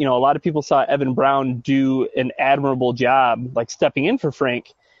is, a lot of people saw Evan Brown do an admirable job, like stepping in for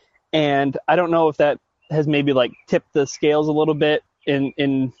Frank. And I don't know if that has maybe like tipped the scales a little bit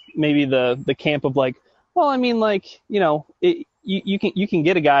in maybe the camp of like, well, I mean, like, you can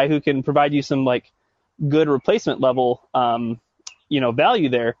get a guy who can provide you some like good replacement level, value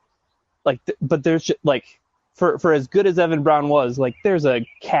there. Like, but there's just, like, for as good as Evan Brown was, like, there's a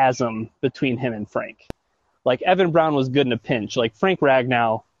chasm between him and Frank. Like, Evan Brown was good in a pinch. Like, Frank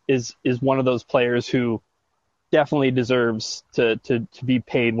Ragnow is one of those players who definitely deserves to be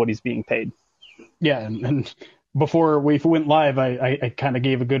paid what he's being paid. Yeah, and before we went live, I kind of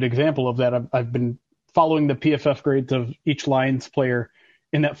gave a good example of that. I've been following the PFF grades of each Lions player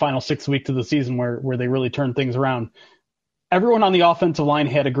in that final 6 weeks of the season where they really turned things around. Everyone on the offensive line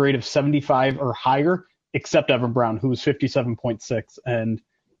had a grade of 75 or higher, except Evan Brown, who was 57.6. And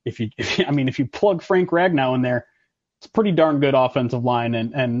if you plug Frank Ragnow in there, it's a pretty darn good offensive line.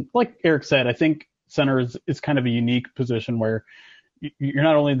 And like Eric said, I think center is kind of a unique position where you're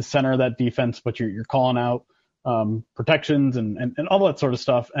not only the center of that defense, but you're calling out protections and all that sort of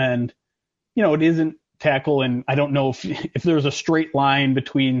stuff. And, it isn't tackle. And I don't know if there's a straight line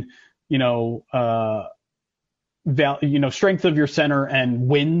between, strength of your center and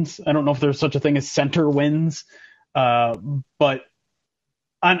wins. I don't know if there's such a thing as center wins. But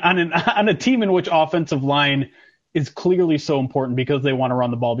on a team in which offensive line is clearly so important because they want to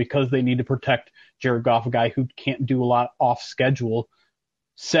run the ball, because they need to protect Jared Goff, a guy who can't do a lot off schedule,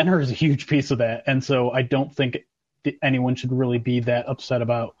 center is a huge piece of that. And so I don't think anyone should really be that upset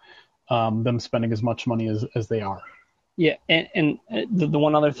about them spending as much money as they are. Yeah, and the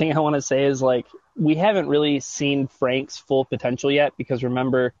one other thing I want to say is, like, we haven't really seen Frank's full potential yet because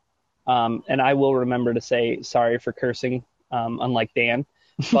remember, and I will remember to say sorry for cursing, unlike Dan,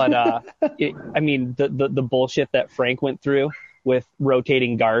 but the bullshit that Frank went through with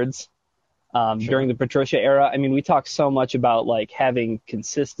rotating guards during the Patricia era. I mean, we talk so much about like having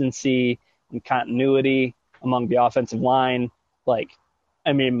consistency and continuity among the offensive line. Like,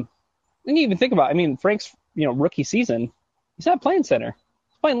 I mean, when you even think about it, Frank's rookie season, he's not playing center.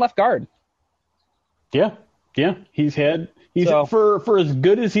 He's playing left guard. Yeah. For as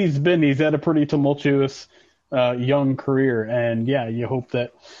good as he's been, he's had a pretty tumultuous young career. And yeah, you hope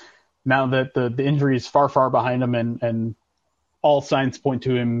that now that the injury is far, far behind him and all signs point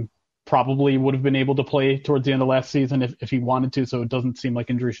to him probably would have been able to play towards the end of last season if he wanted to. So it doesn't seem like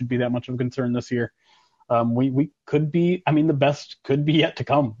injury should be that much of a concern this year. We could be, the best could be yet to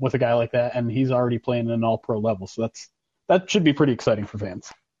come with a guy like that, and he's already playing at an all-pro level. So that should be pretty exciting for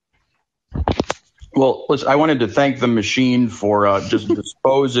fans. Well, listen, I wanted to thank the machine for just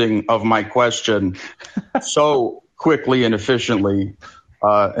disposing of my question so quickly and efficiently.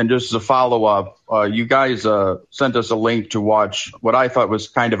 And just as a follow-up, you guys sent us a link to watch what I thought was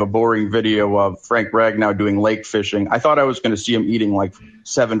kind of a boring video of Frank Ragnow doing lake fishing. I thought I was going to see him eating like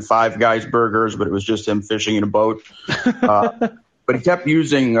 7 Five Guys burgers, but it was just him fishing in a boat. But he kept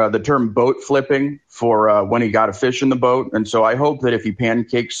using the term boat flipping for when he got a fish in the boat. And so I hope that if he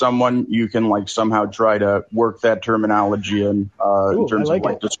pancakes someone, you can like somehow try to work that terminology in terms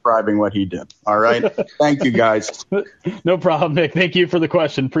of describing what he did. All right. Thank you, guys. No problem, Nick. Thank you for the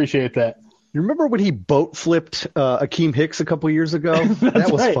question. Appreciate that. You remember when he boat flipped Akeem Hicks a couple years ago?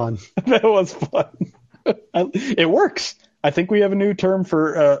 That was fun. That was fun. It works. I think we have a new term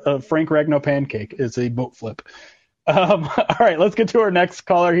for a Frank Ragnow pancake. It's a boat flip. All right, let's get to our next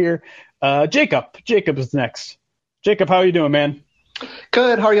caller here. Jacob. Jacob is next. Jacob, how are you doing, man?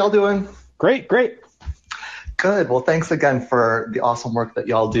 Good. How are y'all doing? Great. Good. Well, thanks again for the awesome work that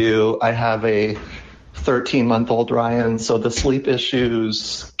y'all do. I have a 13-month-old Ryan, so the sleep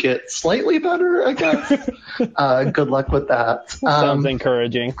issues get slightly better, I guess. Good luck with that. Sounds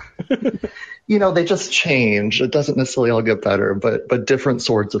encouraging. They just change. It doesn't necessarily all get better, but different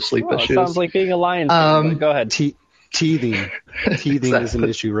sorts of sleep issues. Sounds like being a Lions fan, but go ahead. Teething exactly. Is an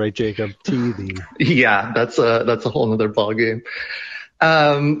issue, right, Jacob? Teething. Yeah, that's a whole other ballgame.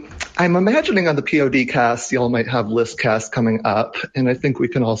 I'm imagining on the POD cast, y'all might have list cast coming up, and I think we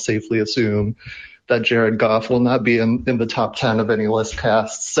can all safely assume that Jared Goff will not be in the top 10 of any list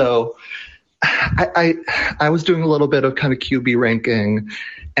casts. So I was doing a little bit of kind of QB ranking,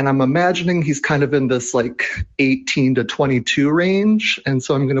 and I'm imagining he's kind of in this like 18 to 22 range. And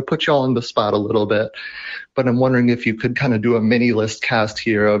so I'm going to put y'all on the spot a little bit, but I'm wondering if you could kind of do a mini list cast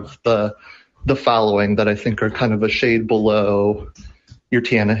here of the following that I think are kind of a shade below your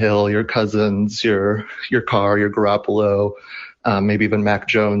Tannehill, your Cousins, your Carr, your Garoppolo, maybe even Mac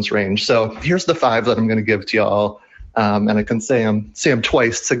Jones range. So here's the 5 that I'm going to give to y'all. And I can say them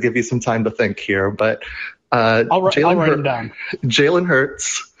twice to give you some time to think here. But I'll write them down. Jalen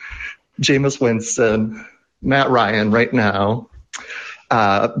Hurts, Jameis Winston, Matt Ryan right now,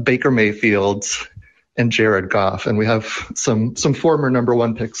 Baker Mayfield, and Jared Goff. And we have some former number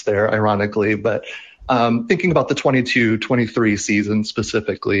 1 picks there, ironically. But thinking about the 22-23 season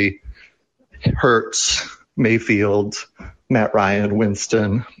specifically, Hurts, Mayfield, Matt Ryan,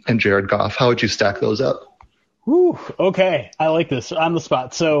 Winston, and Jared Goff. How would you stack those up? Whew, okay, I like this on the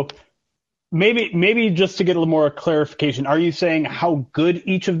spot. So maybe just to get a little more clarification, are you saying how good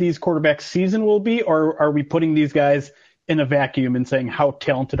each of these quarterbacks' season will be, or are we putting these guys in a vacuum and saying how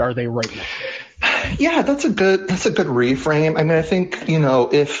talented are they right now? Yeah, that's a good reframe. I mean, I think,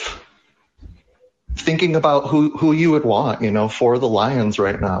 if thinking about who you would want, for the Lions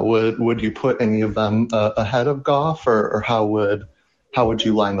right now, would you put any of them ahead of Goff, or how would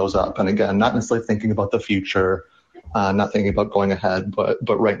you line those up? And again, not necessarily thinking about the future, not thinking about going ahead, but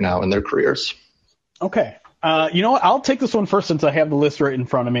right now in their careers. Okay. You know what? I'll take this one first since I have the list right in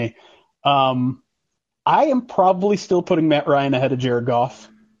front of me. I am probably still putting Matt Ryan ahead of Jared Goff.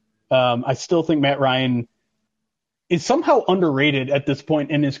 I still think Matt Ryan is somehow underrated at this point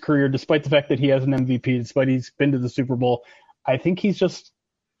in his career, despite the fact that he has an MVP, despite he's been to the Super Bowl. I think he's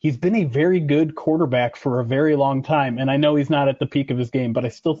been a very good quarterback for a very long time. And I know he's not at the peak of his game, but I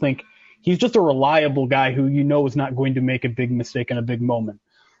still think he's just a reliable guy who is not going to make a big mistake in a big moment.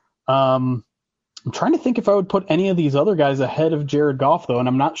 I'm trying to think if I would put any of these other guys ahead of Jared Goff, though, and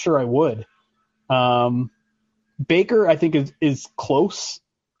I'm not sure I would. Baker, I think, is close.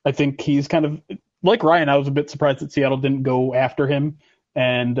 I think he's kind of like Ryan. I was a bit surprised that Seattle didn't go after him.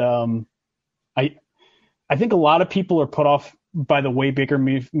 And I think a lot of people are put off by the way Baker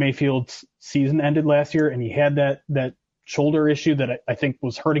Mayfield's season ended last year, and he had that shoulder issue that I think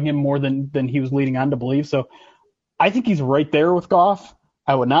was hurting him more than he was leading on to believe. So I think he's right there with Goff.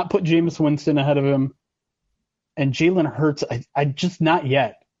 I would not put Jameis Winston ahead of him. And Jalen Hurts, I just not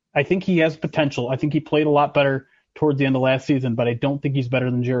yet. I think he has potential. I think he played a lot better towards the end of last season, but I don't think he's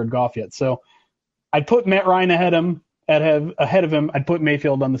better than Jared Goff yet. So I'd put Matt Ryan ahead of him. I'd put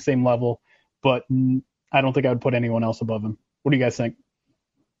Mayfield on the same level, but I don't think I would put anyone else above him. What do you guys think?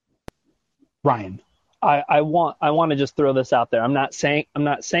 Ryan. I want to just throw this out there. I'm not saying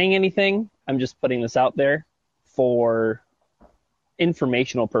anything. I'm just putting this out there for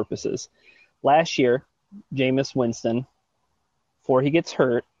informational purposes. Last year, Jameis Winston, before he gets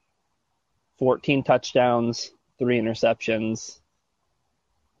hurt, 14 touchdowns, 3 interceptions.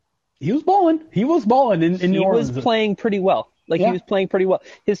 He was balling. He was balling in New Orleans. He was playing pretty well. He was playing pretty well.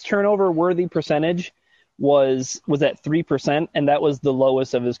 His turnover worthy percentage was at 3%, and that was the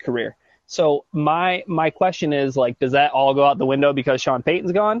lowest of his career. So my question is, does that all go out the window because Sean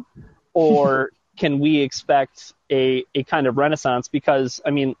Payton's gone? Or can we expect a kind of renaissance? Because, I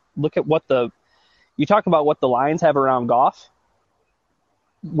mean, look at you talk about what the Lions have around Goff.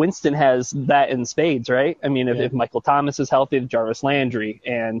 Winston has that in spades, right? I mean, if Michael Thomas is healthy, Jarvis Landry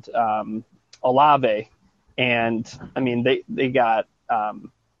and Olave, and I mean they got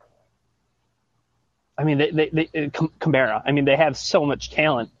Kamara. I mean, they have so much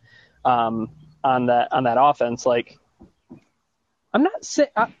talent on that offense. I'm not saying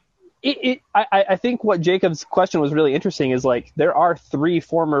I think what Jacob's question was really interesting is there are 3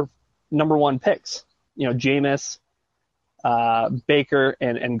 former number 1 picks. Jameis, Baker,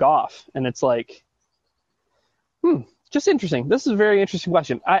 and Goff, and it's just interesting. This is a very interesting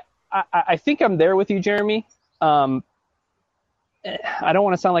question. I think I'm there with you, Jeremy. I don't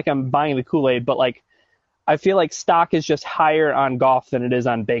want to sound like I'm buying the Kool-Aid, but I feel like stock is just higher on Goff than it is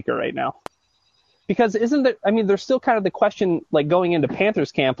on Baker right now. Because isn't there? I mean, there's still kind of the question going into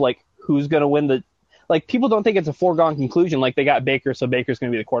Panthers camp, who's going to win like people don't think it's a foregone conclusion. Like they got Baker, so Baker's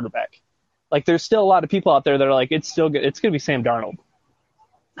going to be the quarterback. Like there's still a lot of people out there that are like, it's still good. It's going to be Sam Darnold.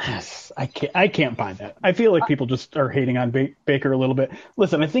 Yes, I can't buy that. I feel like people just are hating on Baker a little bit.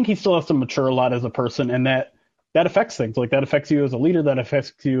 Listen, I think he still has to mature a lot as a person, and that affects things. Like that affects you as a leader, that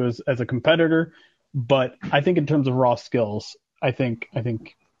affects you as a competitor. But I think in terms of raw skills, I think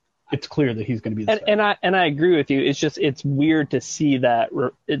it's clear that he's going to be the and I agree with you. It's just it's weird to see that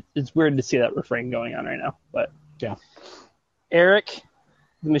it's weird to see that refrain going on right now. But yeah, Eric,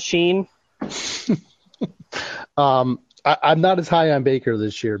 the machine. I'm not as high on Baker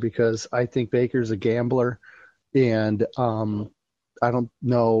this year because I think Baker's a gambler, and I don't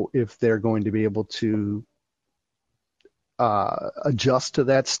know if they're going to be able to adjust to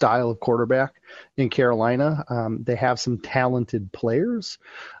that style of quarterback in Carolina. They have some talented players.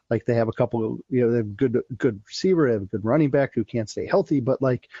 Like they have a couple, they have a good receiver, they have a good running back who can't stay healthy, but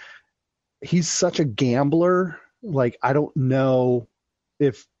like he's such a gambler. Like I don't know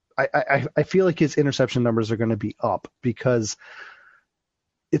if I feel like his interception numbers are going to be up because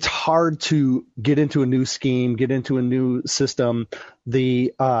it's hard to get into a new scheme, get into a new system.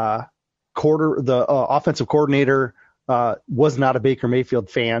 The offensive coordinator was not a Baker Mayfield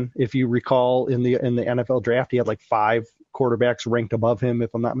fan. If you recall, in the NFL draft, he had like 5 quarterbacks ranked above him,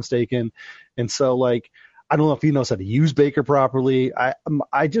 if I'm not mistaken. And so, like, I don't know if he knows how to use Baker properly. I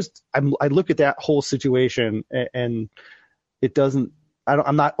look at that whole situation and it doesn't.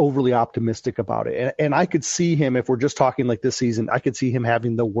 I'm not overly optimistic about it. And I could see him, if we're just talking like this season, I could see him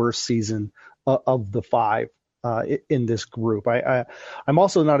having the worst season of the 5 in this group. I'm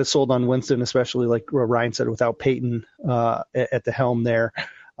also not as sold on Winston, especially like Ryan said, without Peyton at the helm there.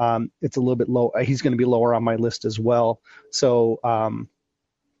 It's a little bit low. He's going to be lower on my list as well. So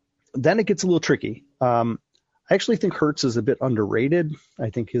then it gets a little tricky. I actually think Hurts is a bit underrated. I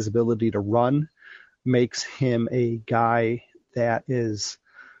think his ability to run makes him a guy that is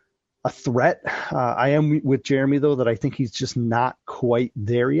a threat. I am with Jeremy, though, that I think he's just not quite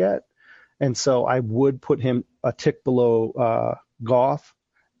there yet. And so I would put him a tick below Goff.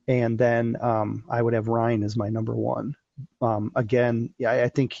 And then I would have Ryan as my number 1. Again, yeah, I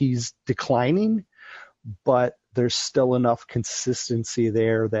think he's declining, but there's still enough consistency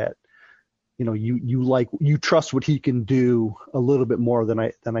there that, you trust what he can do a little bit more than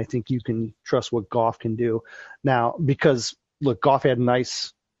I think you can trust what Goff can do. Now, because look, Goff had a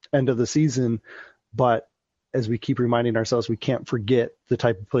nice end of the season, but as we keep reminding ourselves, we can't forget the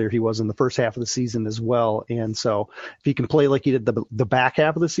type of player he was in the first half of the season as well. And so if he can play like he did the back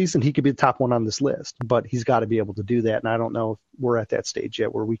half of the season, he could be the top 1 on this list, but he's got to be able to do that. And I don't know if we're at that stage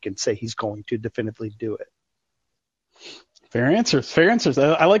yet where we can say he's going to definitively do it. Fair answers.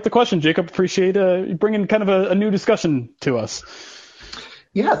 I like the question, Jacob. Appreciate bringing kind of a new discussion to us.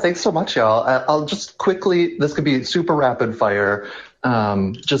 Yeah, thanks so much, y'all. I'll just quickly, this could be super rapid fire.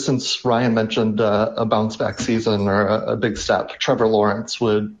 Just since Ryan mentioned a bounce back season or a big step, Trevor Lawrence,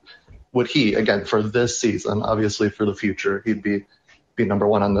 would he, again, for this season, obviously for the future, he'd be number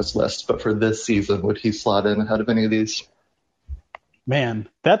 1 on this list, but for this season, would he slot in ahead of any of these? Man,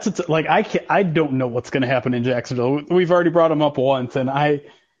 like I don't know what's going to happen in Jacksonville. We've already brought him up once, and I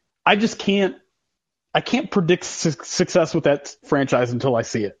just can't predict success with that franchise until I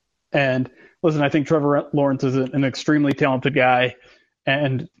see it. And listen, I think Trevor Lawrence is an extremely talented guy,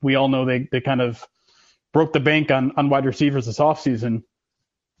 and we all know they kind of broke the bank on wide receivers this offseason.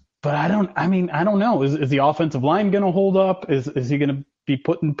 But I don't know. Is the offensive line going to hold up? Is he going to be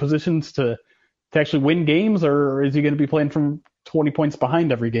put in positions to actually win games, or is he going to be playing from 20 points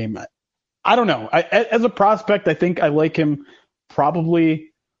behind every game? I don't know. As a prospect, I think I like him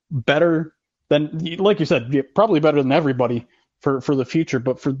probably better than, like you said, probably better than everybody for the future.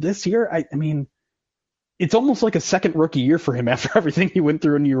 But for this year, I mean, it's almost like a second rookie year for him after everything he went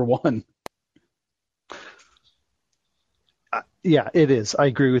through in year 1. Yeah, it is. I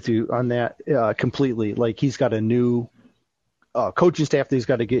agree with you on that completely. Like he's got a new coaching staff that he's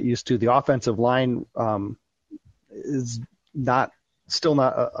got to get used to. The offensive line is still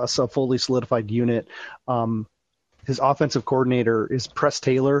not a fully solidified unit. His offensive coordinator is Press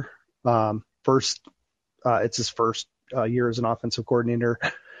Taylor. It's his first year as an offensive coordinator.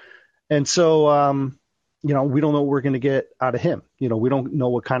 And so, we don't know what we're going to get out of him. We don't know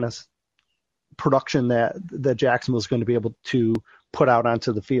what kind of production that Jacksonville is going to be able to put out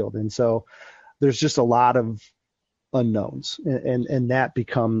onto the field. And so there's just a lot of unknowns, and that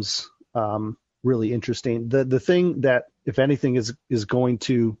becomes really interesting. The thing that, if anything, is going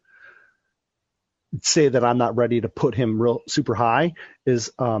to say that I'm not ready to put him real super high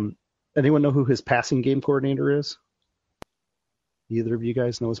is, anyone know who his passing game coordinator is? Either of you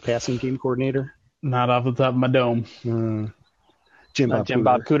guys know his passing game coordinator? Not off the top of my dome. Jim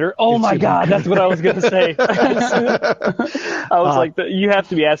Bob Cooter. Oh my God, that's what I was going to say. I was like, you have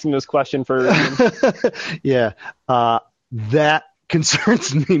to be asking this question for. Yeah, that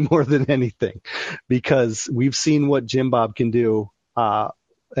concerns me more than anything, because we've seen what Jim Bob can do,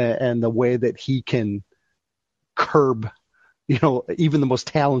 and the way that he can curb, even the most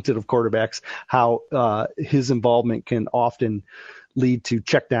talented of quarterbacks, how his involvement can often lead to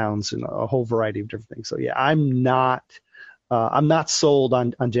checkdowns and a whole variety of different things. So yeah, I'm not sold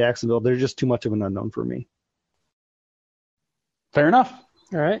on Jacksonville. They're just too much of an unknown for me. Fair enough.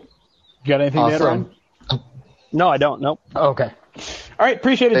 All right. You got anything to add, Ryan? No, I don't. Nope. Okay. All right.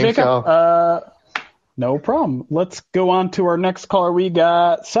 Appreciate it, Thanks, Jacob. No problem. Let's go on to our next caller. We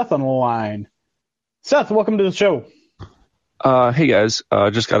got Seth on the line. Seth, welcome to the show. Hey guys,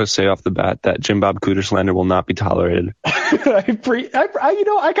 just got to say off the bat that Jim Bob Cooter slander will not be tolerated. I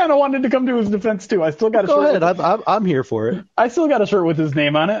kind of wanted to come to his defense too. I still got a shirt. Go ahead. I'm here for it. I still got a shirt with his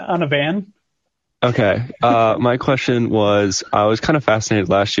name on it on a van. Okay. My question was, I was kind of fascinated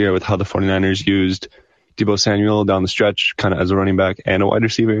last year with how the 49ers used Deebo Samuel down the stretch, kind of as a running back and a wide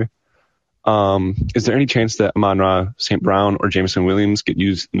receiver. Is there any chance that Amon-Ra St. Brown or Jameson Williams get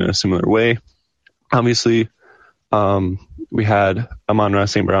used in a similar way? Obviously, we had Amon-Ra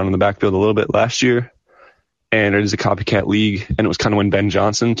St. Brown in the backfield a little bit last year, and it is a copycat league, and it was kind of when Ben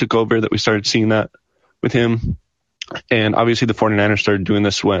Johnson took over that we started seeing that with him. And obviously the 49ers started doing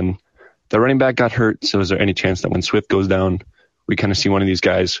this when the running back got hurt, so is there any chance that when Swift goes down, we kind of see one of these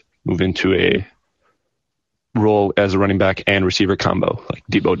guys move into a role as a running back and receiver combo like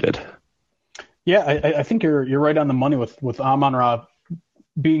Deebo did? Yeah, I think you're right on the money with Amon-Ra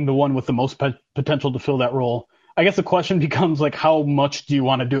being the one with the most potential to fill that role. I guess the question becomes, like, how much do you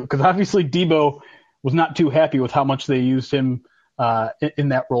want to do it? Because obviously Deebo was not too happy with how much they used him in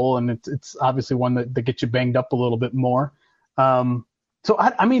that role, and it's obviously one that gets you banged up a little bit more. So,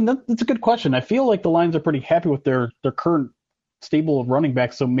 I mean, that's a good question. I feel like the Lions are pretty happy with their current stable of running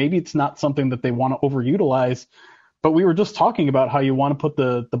backs, so maybe it's not something that they want to overutilize. But we were just talking about how you want to put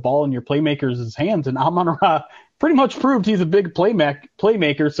the ball in your playmakers' hands, and Amon-Ra pretty much proved he's a big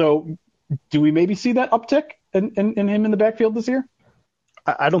playmaker. So do we maybe see that uptick in him in the backfield this year?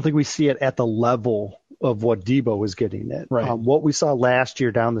 I don't think we see it at the level of what Deebo was getting at. Right. What we saw last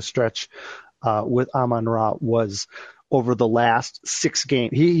year down the stretch with Amon-Ra was over the last 6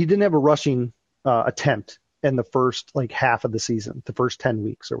 games. He didn't have a rushing attempt in the first half of the season, the first 10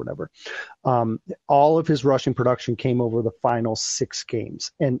 weeks or whatever. All of his rushing production came over the final 6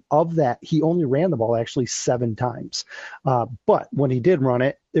 games. And of that, he only ran the ball actually 7 times. But when he did run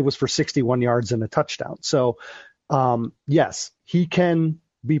it, it was for 61 yards and a touchdown. So, yes, he can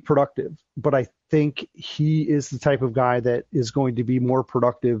be productive, but I think he is the type of guy that is going to be more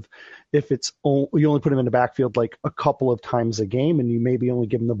productive if you only put him in the backfield like a couple of times a game and you maybe only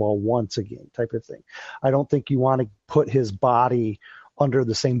give him the ball once a game type of thing. I don't think you want to put his body under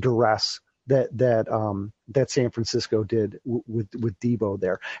the same duress that San Francisco did with Deebo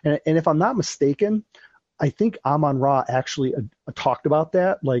there. And if I'm not mistaken, I think Amon-Ra actually talked about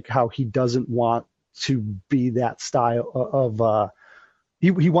that, like how he doesn't want to be that style of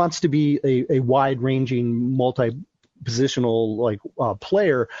he wants to be a wide-ranging, multi-positional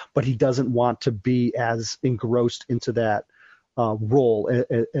player, but he doesn't want to be as engrossed into that role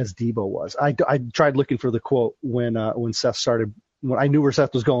as Deebo was. I tried looking for the quote when Seth started. When I knew where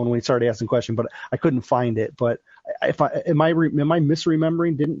Seth was going when he started asking questions, but I couldn't find it. But am I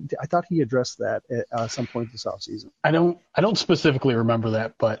misremembering? I thought he addressed that at some point this offseason. I don't specifically remember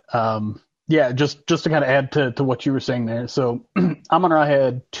that, but yeah, just to kind of add to what you were saying there. So Amon-Ra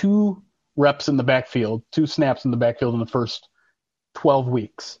had 2 reps in the backfield, 2 snaps in the backfield in the first 12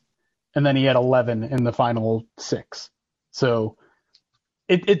 weeks, and then he had 11 in the final 6. So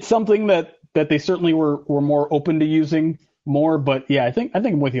it's something that they certainly were more open to using more. But yeah, I think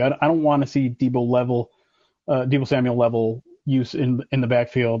I'm with you. I don't want to see Deebo Samuel level use in the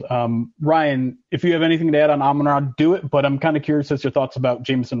backfield. Ryan, if you have anything to add on Amon-Ra, do it, but I'm kind of curious as your thoughts about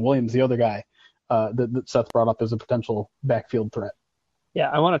Jameson Williams, the other guy that Seth brought up as a potential backfield threat. Yeah,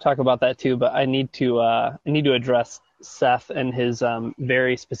 I want to talk about that too, but I need to address Seth and his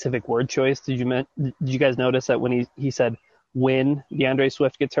very specific word choice. Did you guys notice that when he said when DeAndre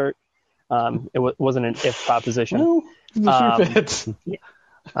Swift gets hurt, it wasn't an if proposition. No, the shoe fits. Yeah.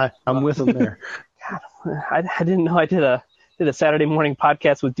 I'm with him there. God, I didn't know I did a Saturday morning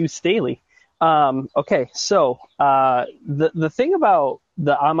podcast with Deuce Staley. Okay, so the thing about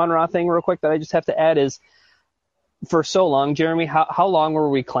the Amon-Ra thing real quick that I just have to add is, for so long, Jeremy, how long were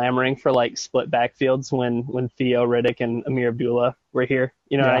we clamoring for split backfields when Theo Riddick and Amir Abdullah were here?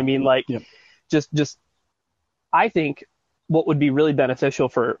 You know what I mean? just I think what would be really beneficial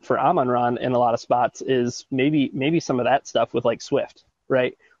for Amon-Ra in a lot of spots is maybe some of that stuff with like Swift,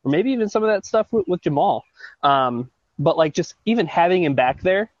 right? Or maybe even some of that stuff with Jamal. But like just even having him back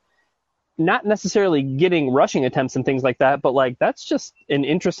there, not necessarily getting rushing attempts and things like that, but like that's just an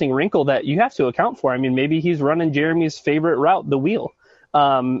interesting wrinkle that you have to account for. I mean, maybe he's running Jeremy's favorite route, the wheel.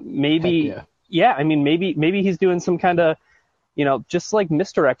 Maybe he's doing some kind of, just like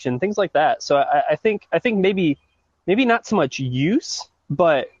misdirection, things like that. So I think maybe not so much use,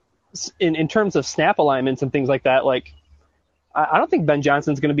 but in terms of snap alignments and things like that, like I don't think Ben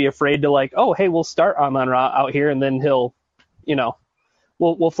Johnson's going to be afraid to like, oh, hey, we'll start Amon-Ra out here and then he'll,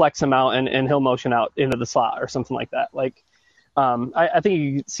 we'll flex him out and he'll motion out into the slot or something like that. Like, I think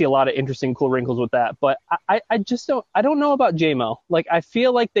you see a lot of interesting, cool wrinkles with that. But I don't know about J-Mo. Like, I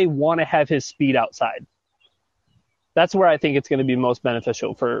feel like they want to have his speed outside. That's where I think it's going to be most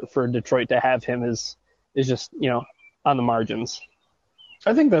beneficial for Detroit to have him is just, on the margins.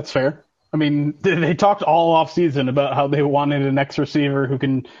 I think that's fair. I mean, they talked all off season about how they wanted an X receiver who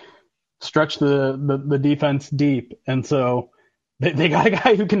can stretch the defense deep. And so they got a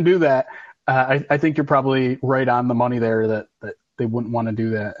guy who can do that. I think you're probably right on the money there that they wouldn't want to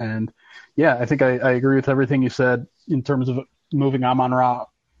do that. And yeah, I think I agree with everything you said in terms of moving Amon-Ra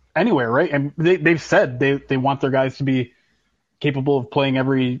anywhere, right? And they've said they want their guys to be capable of playing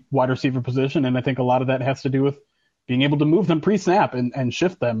every wide receiver position. And I think a lot of that has to do with being able to move them pre-snap and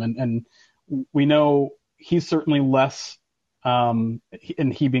shift them. And we know he's certainly less, and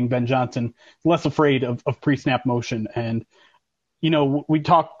he being Ben Johnson, less afraid of pre-snap motion. And, we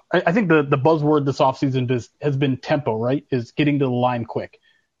talk, I think the buzzword this offseason has been tempo, right? Is getting to the line quick.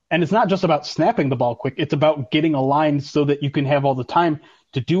 And it's not just about snapping the ball quick. It's about getting aligned so that you can have all the time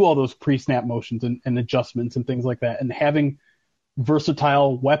to do all those pre-snap motions and adjustments and things like that. And having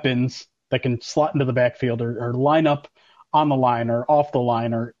versatile weapons that can slot into the backfield or line up on the line or off the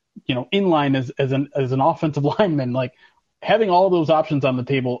line or, in line as an offensive lineman, like having all those options on the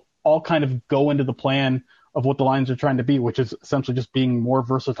table all kind of go into the plan of what the Lions are trying to be, which is essentially just being more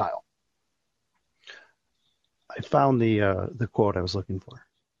versatile. I found the quote I was looking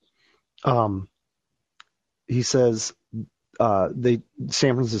for. He says, San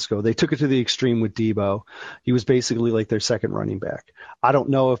Francisco, they took it to the extreme with Debo. He was basically like their second running back. I don't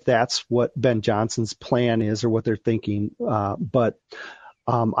know if that's what Ben Johnson's plan is or what they're thinking, but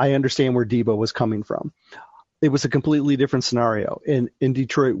I understand where Debo was coming from. It was a completely different scenario. In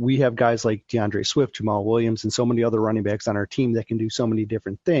Detroit, we have guys like DeAndre Swift, Jamal Williams, and so many other running backs on our team that can do so many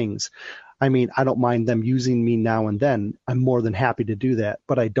different things. I mean, I don't mind them using me now and then. I'm more than happy to do that,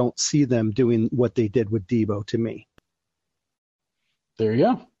 but I don't see them doing what they did with Debo to me. There you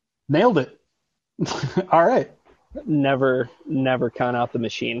go. Nailed it. All right. Never count out the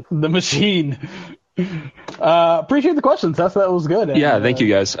machine. The machine. Appreciate the questions. That was good. Yeah, thank you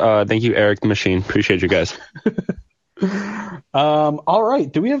guys. Thank you, Eric the Machine. Appreciate you guys. All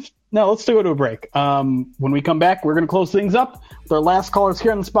right. Let's go to a break. When we come back, we're going to close things up with our last callers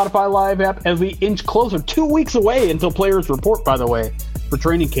here on the Spotify Live app as we inch closer. 2 weeks away until players report, by the way, for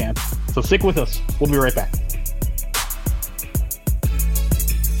training camp. So stick with us. We'll be right back.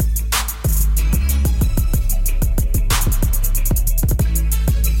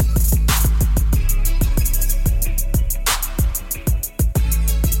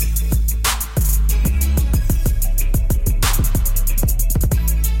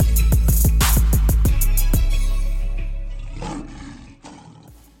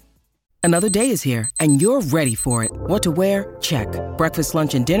 Another day is here, and you're ready for it. What to wear? Check. Breakfast,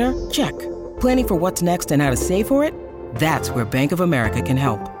 lunch, and dinner? Check. Planning for what's next and how to save for it? That's where Bank of America can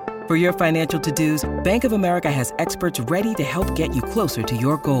help. For your financial to-dos, Bank of America has experts ready to help get you closer to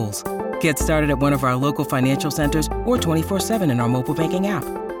your goals. Get started at one of our local financial centers or 24/7 in our mobile banking app.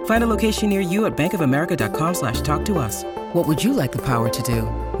 Find a location near you at bankofamerica.com/talktous. What would you like the power to do?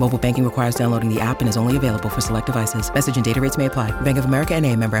 Mobile banking requires downloading the app and is only available for select devices. Message and data rates may apply. Bank of America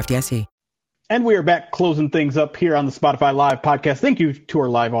NA, member FDIC. And we are back closing things up here on the Spotify Live podcast. Thank you to our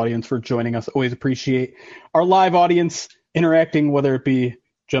live audience for joining us. Always appreciate our live audience interacting, whether it be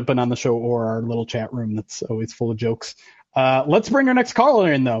jumping on the show or our little chat room that's always full of jokes. Let's bring our next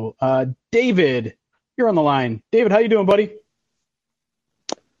caller in, though. David, you're on the line. David, how you doing, buddy?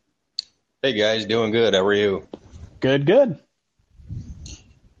 Hey, guys. Doing good. How are you? Good.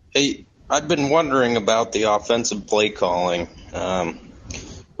 Hey, I've been wondering about the offensive play calling.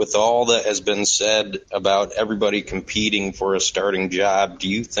 With all that has been said about everybody competing for a starting job, do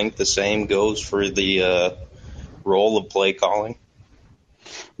you think the same goes for the role of play calling?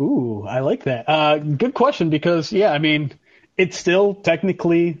 Ooh, I like that. Good question because, yeah, I mean, it's still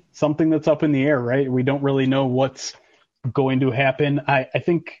technically something that's up in the air, right? We don't really know what's going to happen. I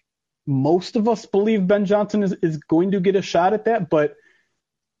think most of us believe Ben Johnson is going to get a shot at that, but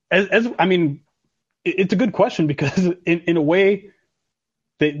it's a good question because in a way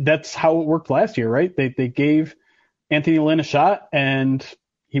that's how it worked last year, right? They gave Anthony Lynn a shot and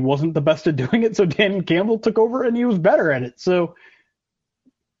he wasn't the best at doing it. So Dan Campbell took over and he was better at it. So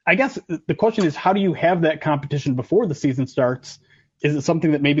I guess the question is, how do you have that competition before the season starts? Is it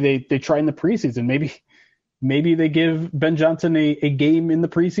something that maybe they try in the preseason? Maybe they give Ben Johnson a game in the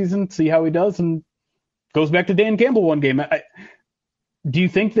preseason, see how he does, and goes back to Dan Campbell one game. Do you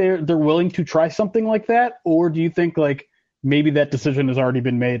think they're willing to try something like that, or do you think like maybe that decision has already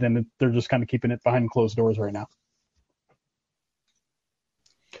been made and they're just kind of keeping it behind closed doors right now?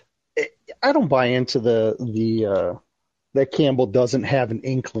 I don't buy into the that Campbell doesn't have an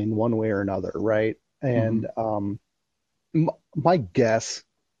inkling one way or another, right? And my guess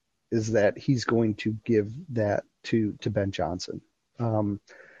is that he's going to give that to Ben Johnson. I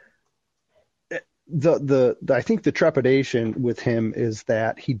think the trepidation with him is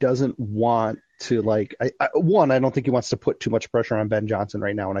that he doesn't want to I don't think he wants to put too much pressure on Ben Johnson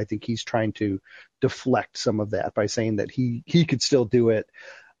right now, and I think he's trying to deflect some of that by saying that he could still do it.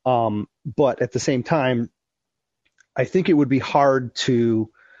 But at the same time, I think it would be hard to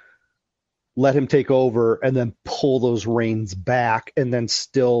let him take over and then pull those reins back and then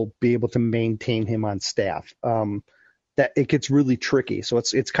still be able to maintain him on staff. That it gets really tricky. So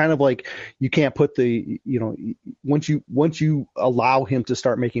it's kind of like you can't put once you allow him to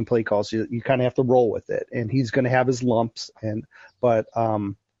start making play calls, you kind of have to roll with it, and he's going to have his lumps.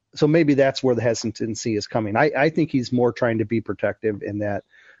 So maybe that's where the hesitancy is coming. I think he's more trying to be protective in that,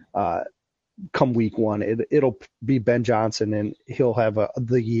 come week one, it'll be Ben Johnson, and he'll have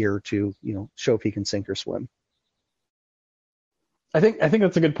the year to show if he can sink or swim. I think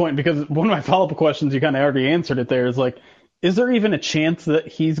that's a good point, because one of my follow-up questions, you kind of already answered it there, is like, is there even a chance that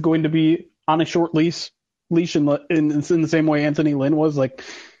he's going to be on a short leash in the same way Anthony Lynn was? Like,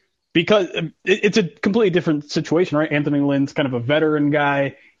 because it's a completely different situation, right? Anthony Lynn's kind of a veteran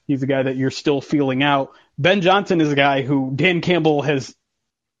guy. He's a guy that you're still feeling out. Ben Johnson is a guy who Dan Campbell has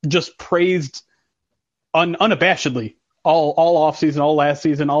just praised unabashedly all offseason, all last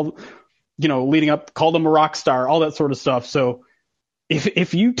season, all leading up, called him a rock star, all that sort of stuff. So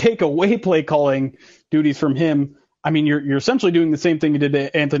if you take away play calling duties from him, I mean, you're essentially doing the same thing you did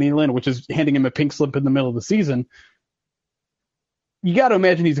to Anthony Lynn, which is handing him a pink slip in the middle of the season. You got to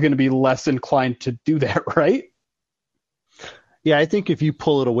imagine he's going to be less inclined to do that, right? Yeah, I think if you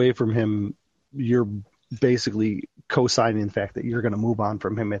pull it away from him, you're basically co-signing the fact that you're going to move on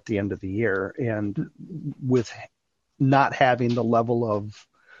from him at the end of the year. And with not having the level of,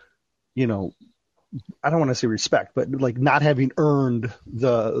 I don't want to say respect, but like not having earned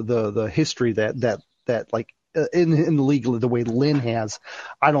the history that like in the league the way Lynn has,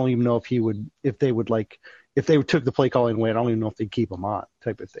 I don't even know if they took the play calling away, I don't even know if they'd keep him on,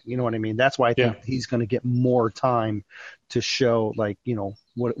 type of thing. You know what I mean? That's why I think he's going to get more time to show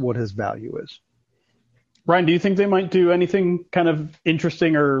what his value is. Ryan, do you think they might do anything kind of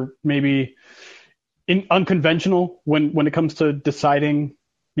interesting or maybe unconventional when it comes to deciding,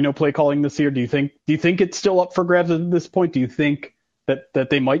 play calling this year? Do you think it's still up for grabs at this point? Do you think that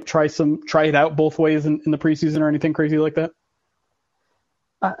they might try it out both ways in the preseason or anything crazy like that?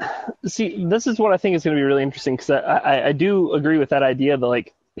 See, this is what I think is going to be really interesting, because I do agree with that idea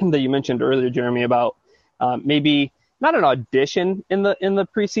that you mentioned earlier, Jeremy, about maybe not an audition in the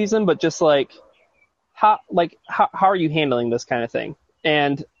preseason, but just how are you handling this kind of thing?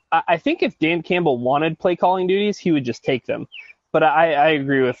 And I think if Dan Campbell wanted play calling duties, he would just take them. But I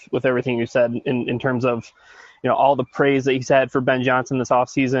agree with everything you said in terms of all the praise that he's had for Ben Johnson this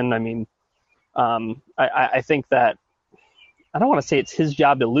offseason. I mean, I think that, I don't want to say it's his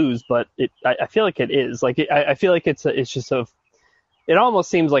job to lose, but I feel like it is. I feel like it almost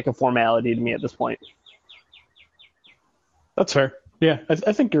seems like a formality to me at this point. That's fair. Yeah,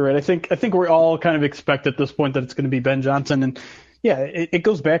 I think you're right. I think we all kind of expect at this point that it's going to be Ben Johnson, and yeah, it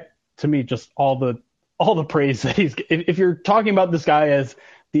goes back to me just all the praise that he's. If you're talking about this guy as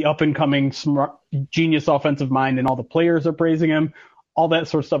the up and coming smart genius offensive mind, and all the players are praising him, all that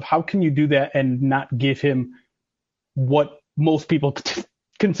sort of stuff, how can you do that and not give him what most people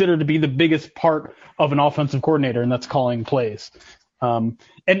consider to be the biggest part of an offensive coordinator, and that's calling plays? And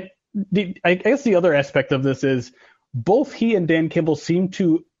I guess the other aspect of this is both he and Dan Campbell seem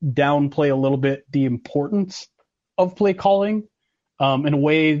to downplay a little bit the importance of play calling. In a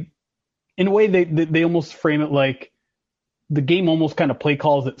way they almost frame it like the game almost kind of play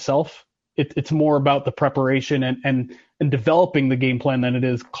calls itself. It's more about the preparation and developing the game plan than it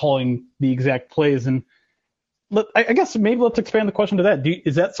is calling the exact plays. And I guess maybe let's expand the question to that.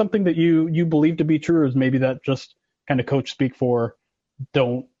 Is that something that you believe to be true, or is maybe that just kind of coach speak for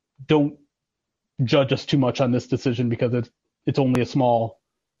don't judge us too much on this decision because it's only a small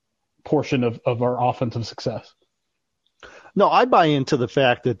portion of our offensive success? No, I buy into the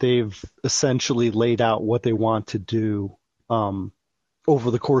fact that they've essentially laid out what they want to do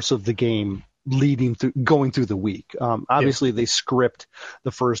over the course of the game, going through the week. Obviously, they script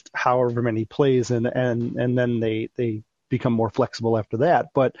the first however many plays, and then they become more flexible after that.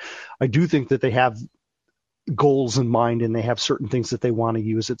 But I do think that they have goals in mind, and they have certain things that they want to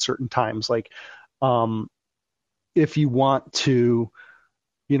use at certain times. Like if you want to,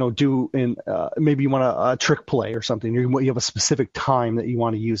 maybe you want a trick play or something. You have a specific time that you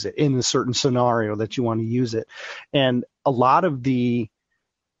want to use it in a certain scenario that you want to use it. And a lot of the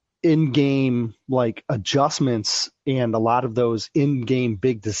in-game adjustments and a lot of those in-game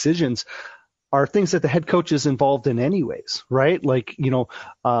big decisions are things that the head coach is involved in anyways, right? Late in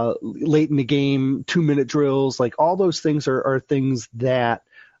the game, 2-minute drills, all those things are things that,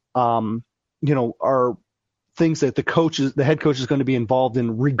 are things that the head coach is going to be involved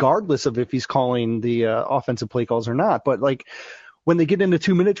in regardless of if he's calling the offensive play calls or not. But when they get into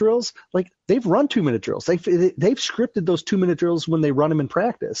 2-minute drills, they've run 2-minute drills. They've scripted those 2-minute drills when they run them in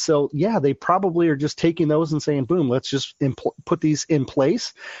practice. So yeah, they probably are just taking those and saying, boom, let's just put these in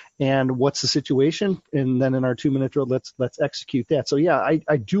place. And what's the situation? And then in our 2-minute drill, let's execute that. So yeah,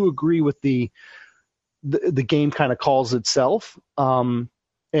 I do agree with the game kind of calls itself.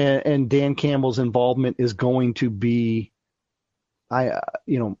 And Dan Campbell's involvement is going to be,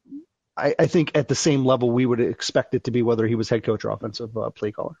 I think at the same level we would expect it to be whether he was head coach or offensive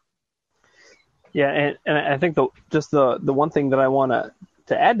play caller. Yeah, and I think the one thing that I want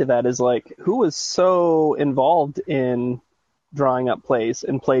to add to that is who was so involved in drawing up plays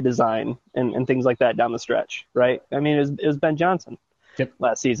and play design and things like that down the stretch, right? I mean, it was Ben Johnson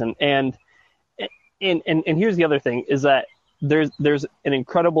last season, and here's the other thing is that there's an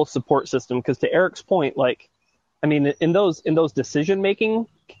incredible support system, because to Eric's point, in those decision making,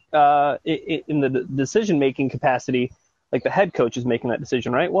 in the decision making capacity, the head coach is making that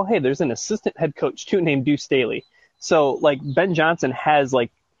decision, right? Well, hey, there's an assistant head coach too named Deuce Staley. So Ben Johnson has I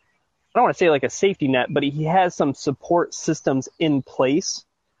don't want to say a safety net, but he has some support systems in place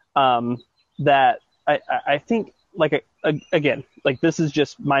that I think again, this is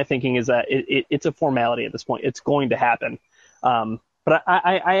just my thinking, is that it's a formality at this point. It's going to happen. But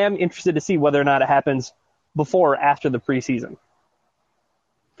I am interested to see whether or not it happens before or after the preseason.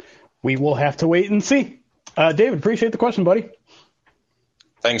 We will have to wait and see. David, appreciate the question, buddy.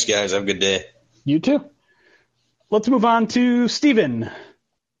 Thanks, guys. Have a good day. You too. Let's move on to Steven.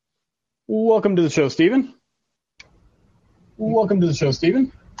 Welcome to the show, Steven.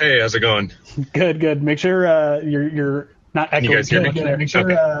 Hey, how's it going? Good. Make sure you're not echoing. You guys hear me? Make sure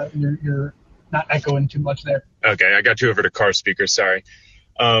you're not echoing too much there. Okay, I got you over to car speaker. Sorry.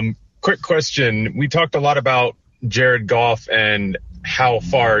 Quick question. We talked a lot about Jared Goff and how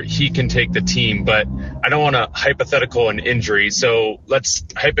far he can take the team, but I don't want to hypothetical an injury. So let's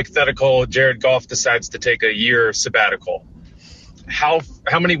hypothetical Jared Goff decides to take a year sabbatical. How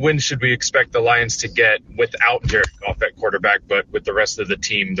many wins should we expect the Lions to get without Jared Goff at quarterback, but with the rest of the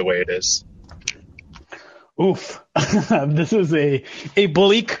team the way it is? Oof. This is a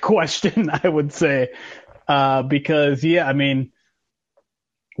bleak question, I would say, because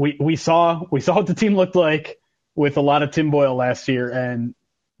we saw what the team looked like with a lot of Tim Boyle last year, and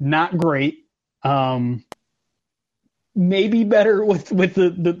not great. Maybe better with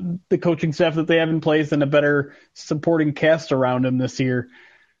the coaching staff that they have in place and a better supporting cast around him this year.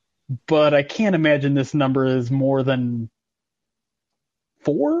 But I can't imagine this number is more than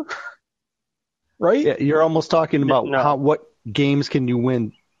 4. Right? Yeah, you're almost talking about what games can you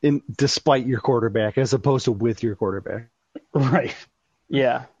win despite your quarterback as opposed to with your quarterback. Right.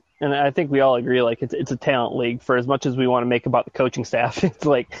 Yeah. And I think we all agree, it's a talent league. For as much as we want to make about the coaching staff, it's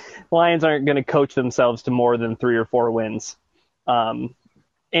Lions aren't going to coach themselves to more than 3 or 4 wins. And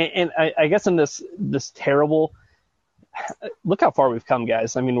I guess in this terrible, look how far we've come,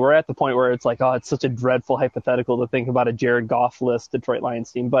 guys. I mean, we're at the point where it's it's such a dreadful hypothetical to think about a Jared Goff-less Detroit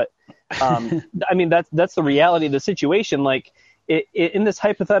Lions team. But that's the reality of the situation. In this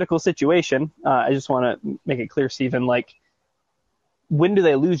hypothetical situation, I just want to make it clear, Stephen, when do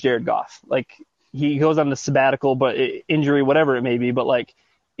they lose Jared Goff? He goes on the sabbatical, but injury, whatever it may be. But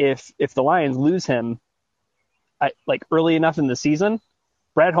if the Lions lose him, early enough in the season,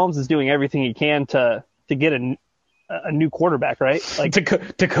 Brad Holmes is doing everything he can to get a new quarterback, right?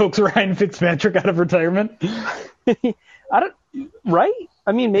 To coax Ryan Fitzpatrick out of retirement. Right?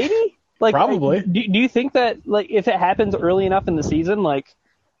 I mean, maybe. Like, probably. Do you think that, like, if it happens early enough in the season, like,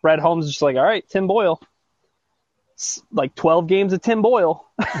 Brad Holmes is just like, all right, Tim Boyle. Like 12 games of Tim Boyle.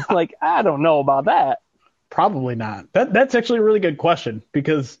 Like, I don't know about that. Probably not. That's actually a really good question,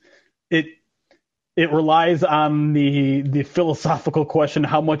 because it relies on the philosophical question,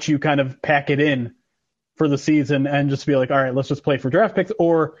 how much you kind of pack it in for the season and just be like, all right, let's just play for draft picks,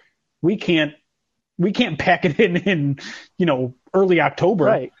 or we can't pack it in early October.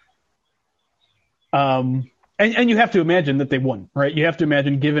 Right. And you have to imagine that they wouldn't, right? You have to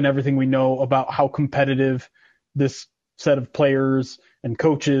imagine, given everything we know about how competitive this set of players and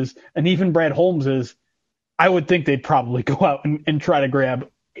coaches and even Brad Holmes is, I would think they'd probably go out and try to grab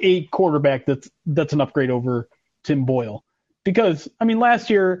a quarterback that's an upgrade over Tim Boyle. Because, I mean, last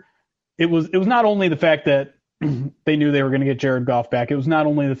year it was not only the fact that they knew they were going to get Jared Goff back. It was not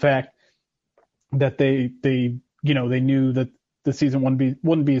only the fact that they knew that the season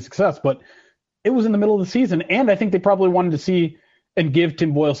wouldn't be a success, but it was in the middle of the season, and I think they probably wanted to see and give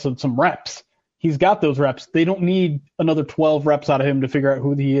Tim Boyle some reps. He's got those reps. They don't need another 12 reps out of him to figure out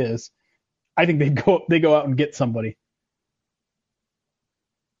who he is. I think they go out and get somebody.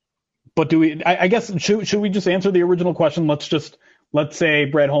 But I guess should we just answer the original question? Let's say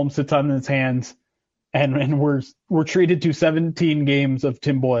Brad Holmes sits on his hands and we're treated to 17 games of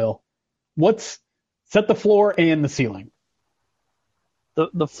Tim Boyle. What's set the floor and the ceiling?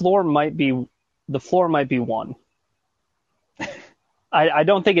 The floor might be 1. I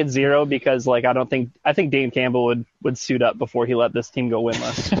don't think it's 0, because like I think Dan Campbell would suit up before he let this team go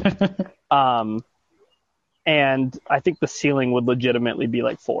winless. And I think the ceiling would legitimately be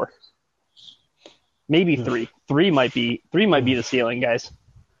like 4. Maybe 3. 3 might be the ceiling, guys.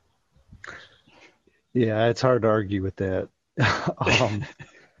 Yeah, it's hard to argue with that.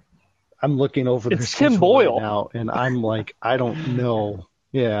 I'm looking over their It's Tim Boyle right now, and I'm like, I don't know.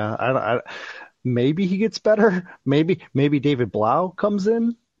 Yeah, I maybe he gets better. Maybe David Blau comes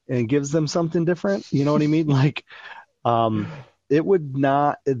in and gives them something different. You know what I mean? Like, it would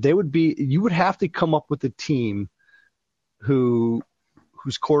not. They would be. You would have to come up with a team whose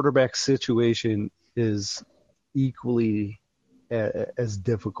quarterback situation is equally as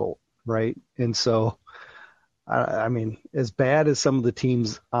difficult, right? And so, I mean, as bad as some of the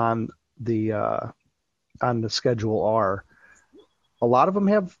teams on the schedule are, a lot of them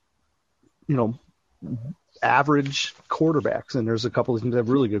have, average quarterbacks, and there's a couple of teams that have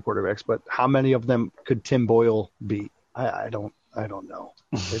really good quarterbacks, but how many of them could Tim Boyle beat? I don't know.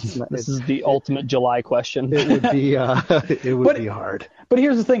 This is the ultimate July question. It would be be hard. But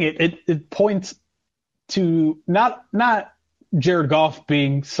here's the thing: it points to not Jared Goff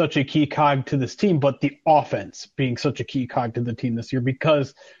being such a key cog to this team, but the offense being such a key cog to the team this year,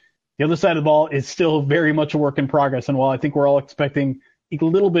 because the other side of the ball is still very much a work in progress. And while I think we're all expecting a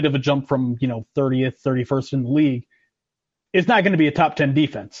little bit of a jump from 30th, 31st in the league, it's not going to be a top 10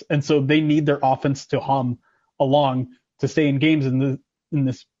 defense, and so they need their offense to hum along to stay in games in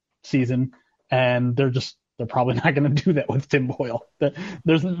this season, and they're probably not going to do that with Tim Boyle.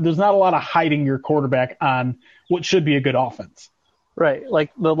 There's not a lot of hiding your quarterback on what should be a good offense. Right.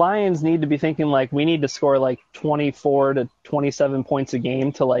 Like, the Lions need to be thinking, like, we need to score like 24 to 27 points a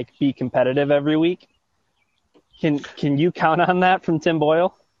game to like be competitive every week. Can you count on that from Tim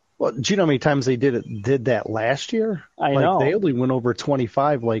Boyle? Well, do you know how many times they did that last year? I know. They only went over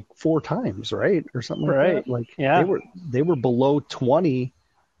 25 like 4 times, right? Or something like that. Like, yeah. They were below 20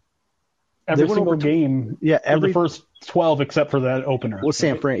 every single game. Yeah, the first 12 except for that opener. Well,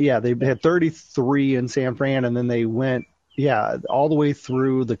 San Fran, yeah, they had 33 in San Fran, and then they went all the way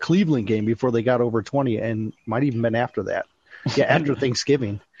through the Cleveland game before they got over 20, and might even been after that. Yeah, after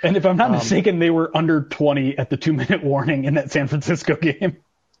Thanksgiving. And if I'm not mistaken, they were under 20 at the 2-minute warning in that San Francisco game.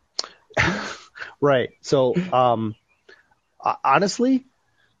 Right. So, honestly,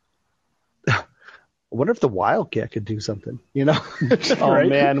 I wonder if the Wildcat could do something, Oh, right?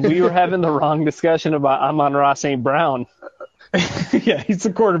 man, we were having the wrong discussion about Amon-Ra St. Brown. Yeah, he's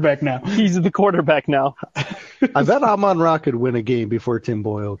the quarterback now. He's the quarterback now. I bet Amon-Ra could win a game before Tim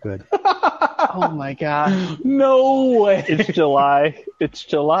Boyle could. Oh, my God. No way. It's July.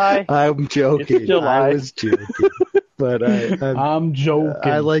 I'm joking. It's July. I was joking. But I'm joking.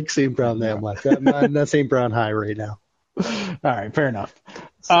 I like St. Brown that much. I'm not St. Brown high right now. All right, fair enough.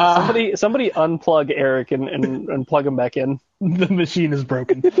 Somebody unplug Eric and plug him back in. The machine is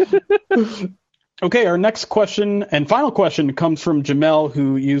broken. Okay, our next question and final question comes from Jamel,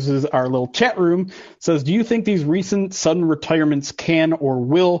 who uses our little chat room. Says, do you think these recent sudden retirements can or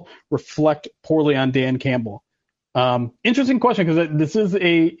will reflect poorly on Dan Campbell? Interesting question, because this is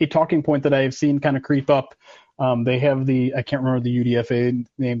a talking point that I have seen kind of creep up They have I can't remember the UDFA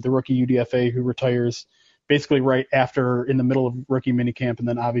name, the rookie UDFA who retires basically right after, in the middle of rookie minicamp, and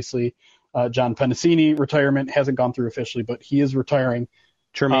then obviously John Pennicini retirement hasn't gone through officially, but he is retiring.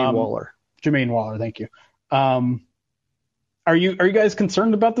 Jermaine Waller, thank you. Are you guys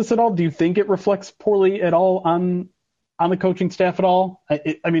concerned about this at all? Do you think it reflects poorly at all on the coaching staff at all?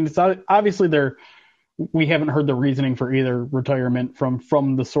 I mean, it's obviously we haven't heard the reasoning for either retirement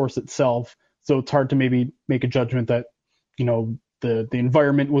from the source itself, so it's hard to maybe make a judgment that, you know, the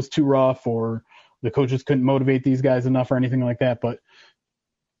environment was too rough or the coaches couldn't motivate these guys enough or anything like that. But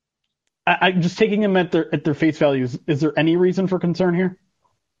I just taking them at their face values, is there any reason for concern here?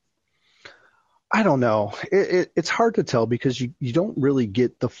 I don't know. It's hard to tell because you don't really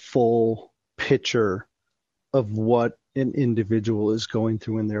get the full picture of what an individual is going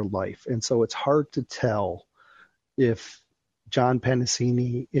through in their life. And so it's hard to tell if John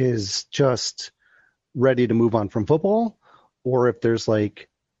Pennicini is just ready to move on from football or if there's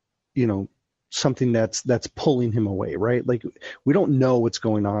something that's pulling him away, right? Like, we don't know what's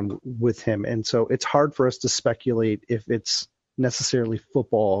going on with him. And so it's hard for us to speculate if it's necessarily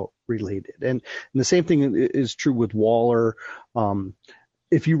football related. And the same thing is true with Waller.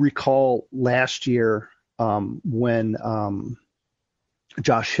 If you recall last year, when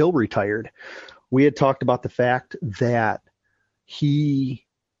Josh Hill retired, we had talked about the fact that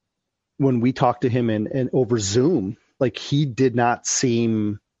when we talked to him and over Zoom, like, he did not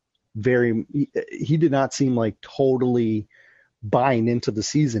seem like totally buying into the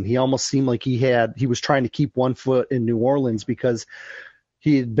season. He almost seemed like he was trying to keep one foot in New Orleans because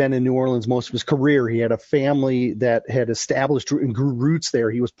he had been in New Orleans most of his career. He had a family that had established and grew roots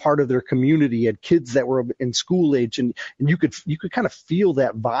there. He was part of their community. He had kids that were in school age, and you could kind of feel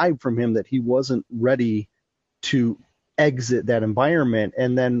that vibe from him that he wasn't ready to exit that environment.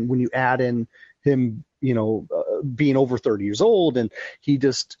 And then when you add in him, being over 30 years old, and he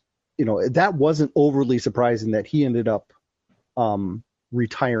just, that wasn't overly surprising that he ended up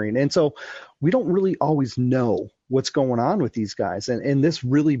retiring. And so we don't really always know what's going on with these guys. And this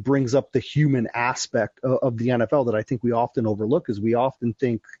really brings up the human aspect of the NFL that I think we often overlook, is we often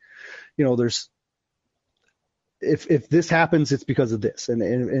think, there's, if this happens, it's because of this.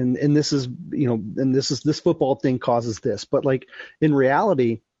 And this is, this football thing causes this. But like, in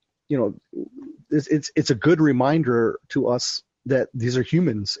reality, it's a good reminder to us that these are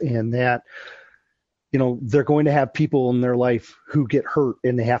humans and that, they're going to have people in their life who get hurt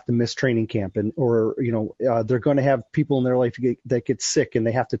and they have to miss training camp, or they're going to have people in their life that get sick and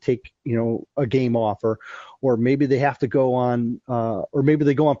they have to take, a game off, or maybe they have to go on, or maybe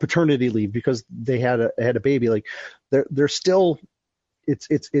they go on paternity leave because they had a baby. Like, they're still,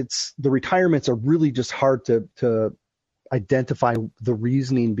 it's the retirements are really just hard to identify the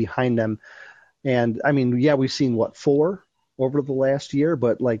reasoning behind them. And I mean, yeah, we've seen 4 over the last year,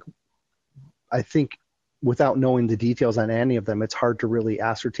 but like, I think without knowing the details on any of them, it's hard to really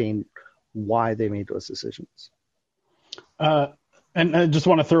ascertain why they made those decisions. And I just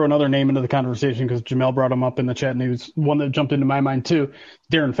want to throw another name into the conversation because Jamel brought him up in the chat, and he was one that jumped into my mind too.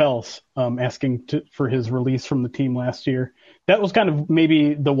 Darren Fells, asking for his release from the team last year. That was kind of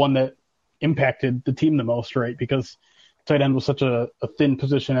maybe the one that impacted the team the most, right? Because tight end was such a thin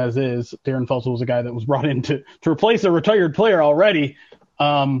position as is. Darren Fells was a guy that was brought in to replace a retired player already.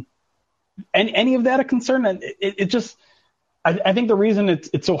 Any of that a concern? It just, I think the reason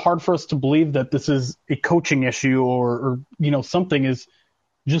it's so hard for us to believe that this is a coaching issue or something is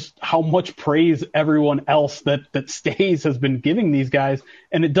just how much praise everyone else that stays has been giving these guys.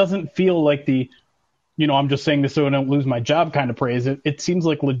 And it doesn't feel like I'm just saying this so I don't lose my job kind of praise. It seems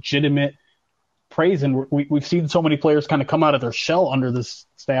like legitimate praise. And we've seen so many players kind of come out of their shell under this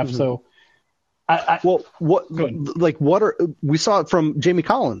staff. Mm-hmm. So we saw it from Jamie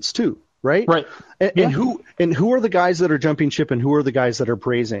Collins too. Right. And who are the guys that are jumping ship and who are the guys that are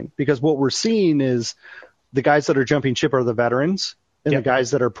praising? Because what we're seeing is the guys that are jumping ship are the veterans and the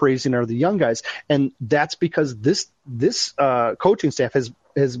guys that are praising are the young guys. And that's because this coaching staff has,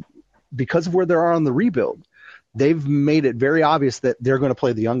 because of where they are on the rebuild, they've made it very obvious that they're going to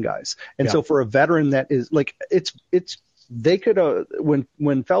play the young guys. And so for a veteran that is like, they could,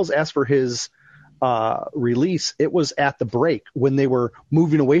 when Fells asked for his release, it was at the break when they were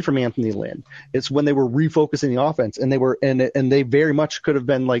moving away from Anthony Lynn. It's when they were refocusing the offense, and they were and they very much could have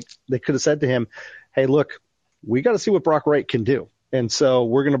been like, they could have said to him, hey, look, we got to see what Brock Wright can do, and so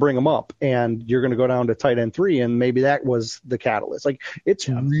we're going to bring him up, and you're going to go down to tight end 3, and maybe that was the catalyst. Like, it's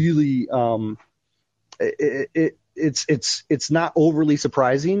really it's not overly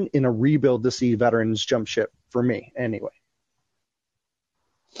surprising in a rebuild to see veterans jump ship, for me anyway.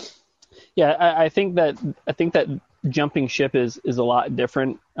 Yeah, I think that jumping ship is a lot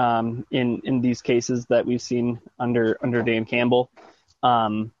different in these cases that we've seen under Dan Campbell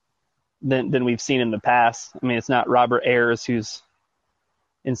than we've seen in the past. I mean, it's not Robert Ayers who's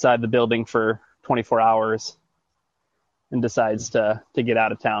inside the building for 24 hours and decides to get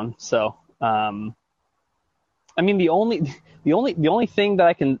out of town. So, I mean, the only thing that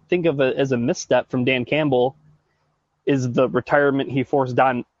I can think of as a misstep from Dan Campbell is the retirement he forced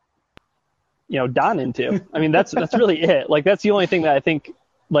Don into. I mean, that's really it. Like, that's the only thing that I think,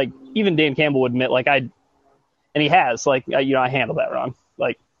 like, even Dan Campbell would admit, like, and he has, like, I handled that wrong.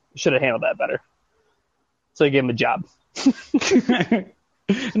 Like, should have handled that better. So he gave him a job.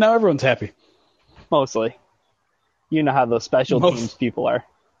 Now everyone's happy. Mostly. You know how those special teams people are.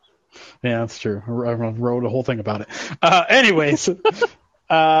 Yeah, that's true. Everyone wrote a whole thing about it. Anyways,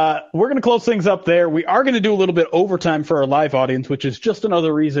 we're going to close things up there. We are going to do a little bit overtime for our live audience, which is just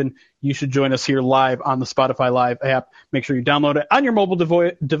another reason you should join us here live on the Spotify Live app. Make sure you download it on your mobile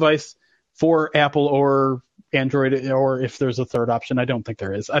device for Apple or Android, or if there's a third option. I don't think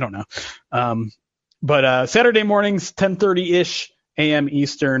there is. I don't know. But Saturday mornings, 10:30-ish a.m.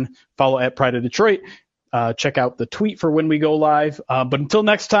 Eastern. Follow at Pride of Detroit. Check out the tweet for when we go live. But until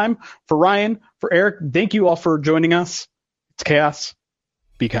next time, for Ryan, for Eric, thank you all for joining us. It's chaos.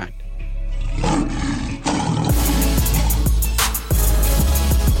 Be kind.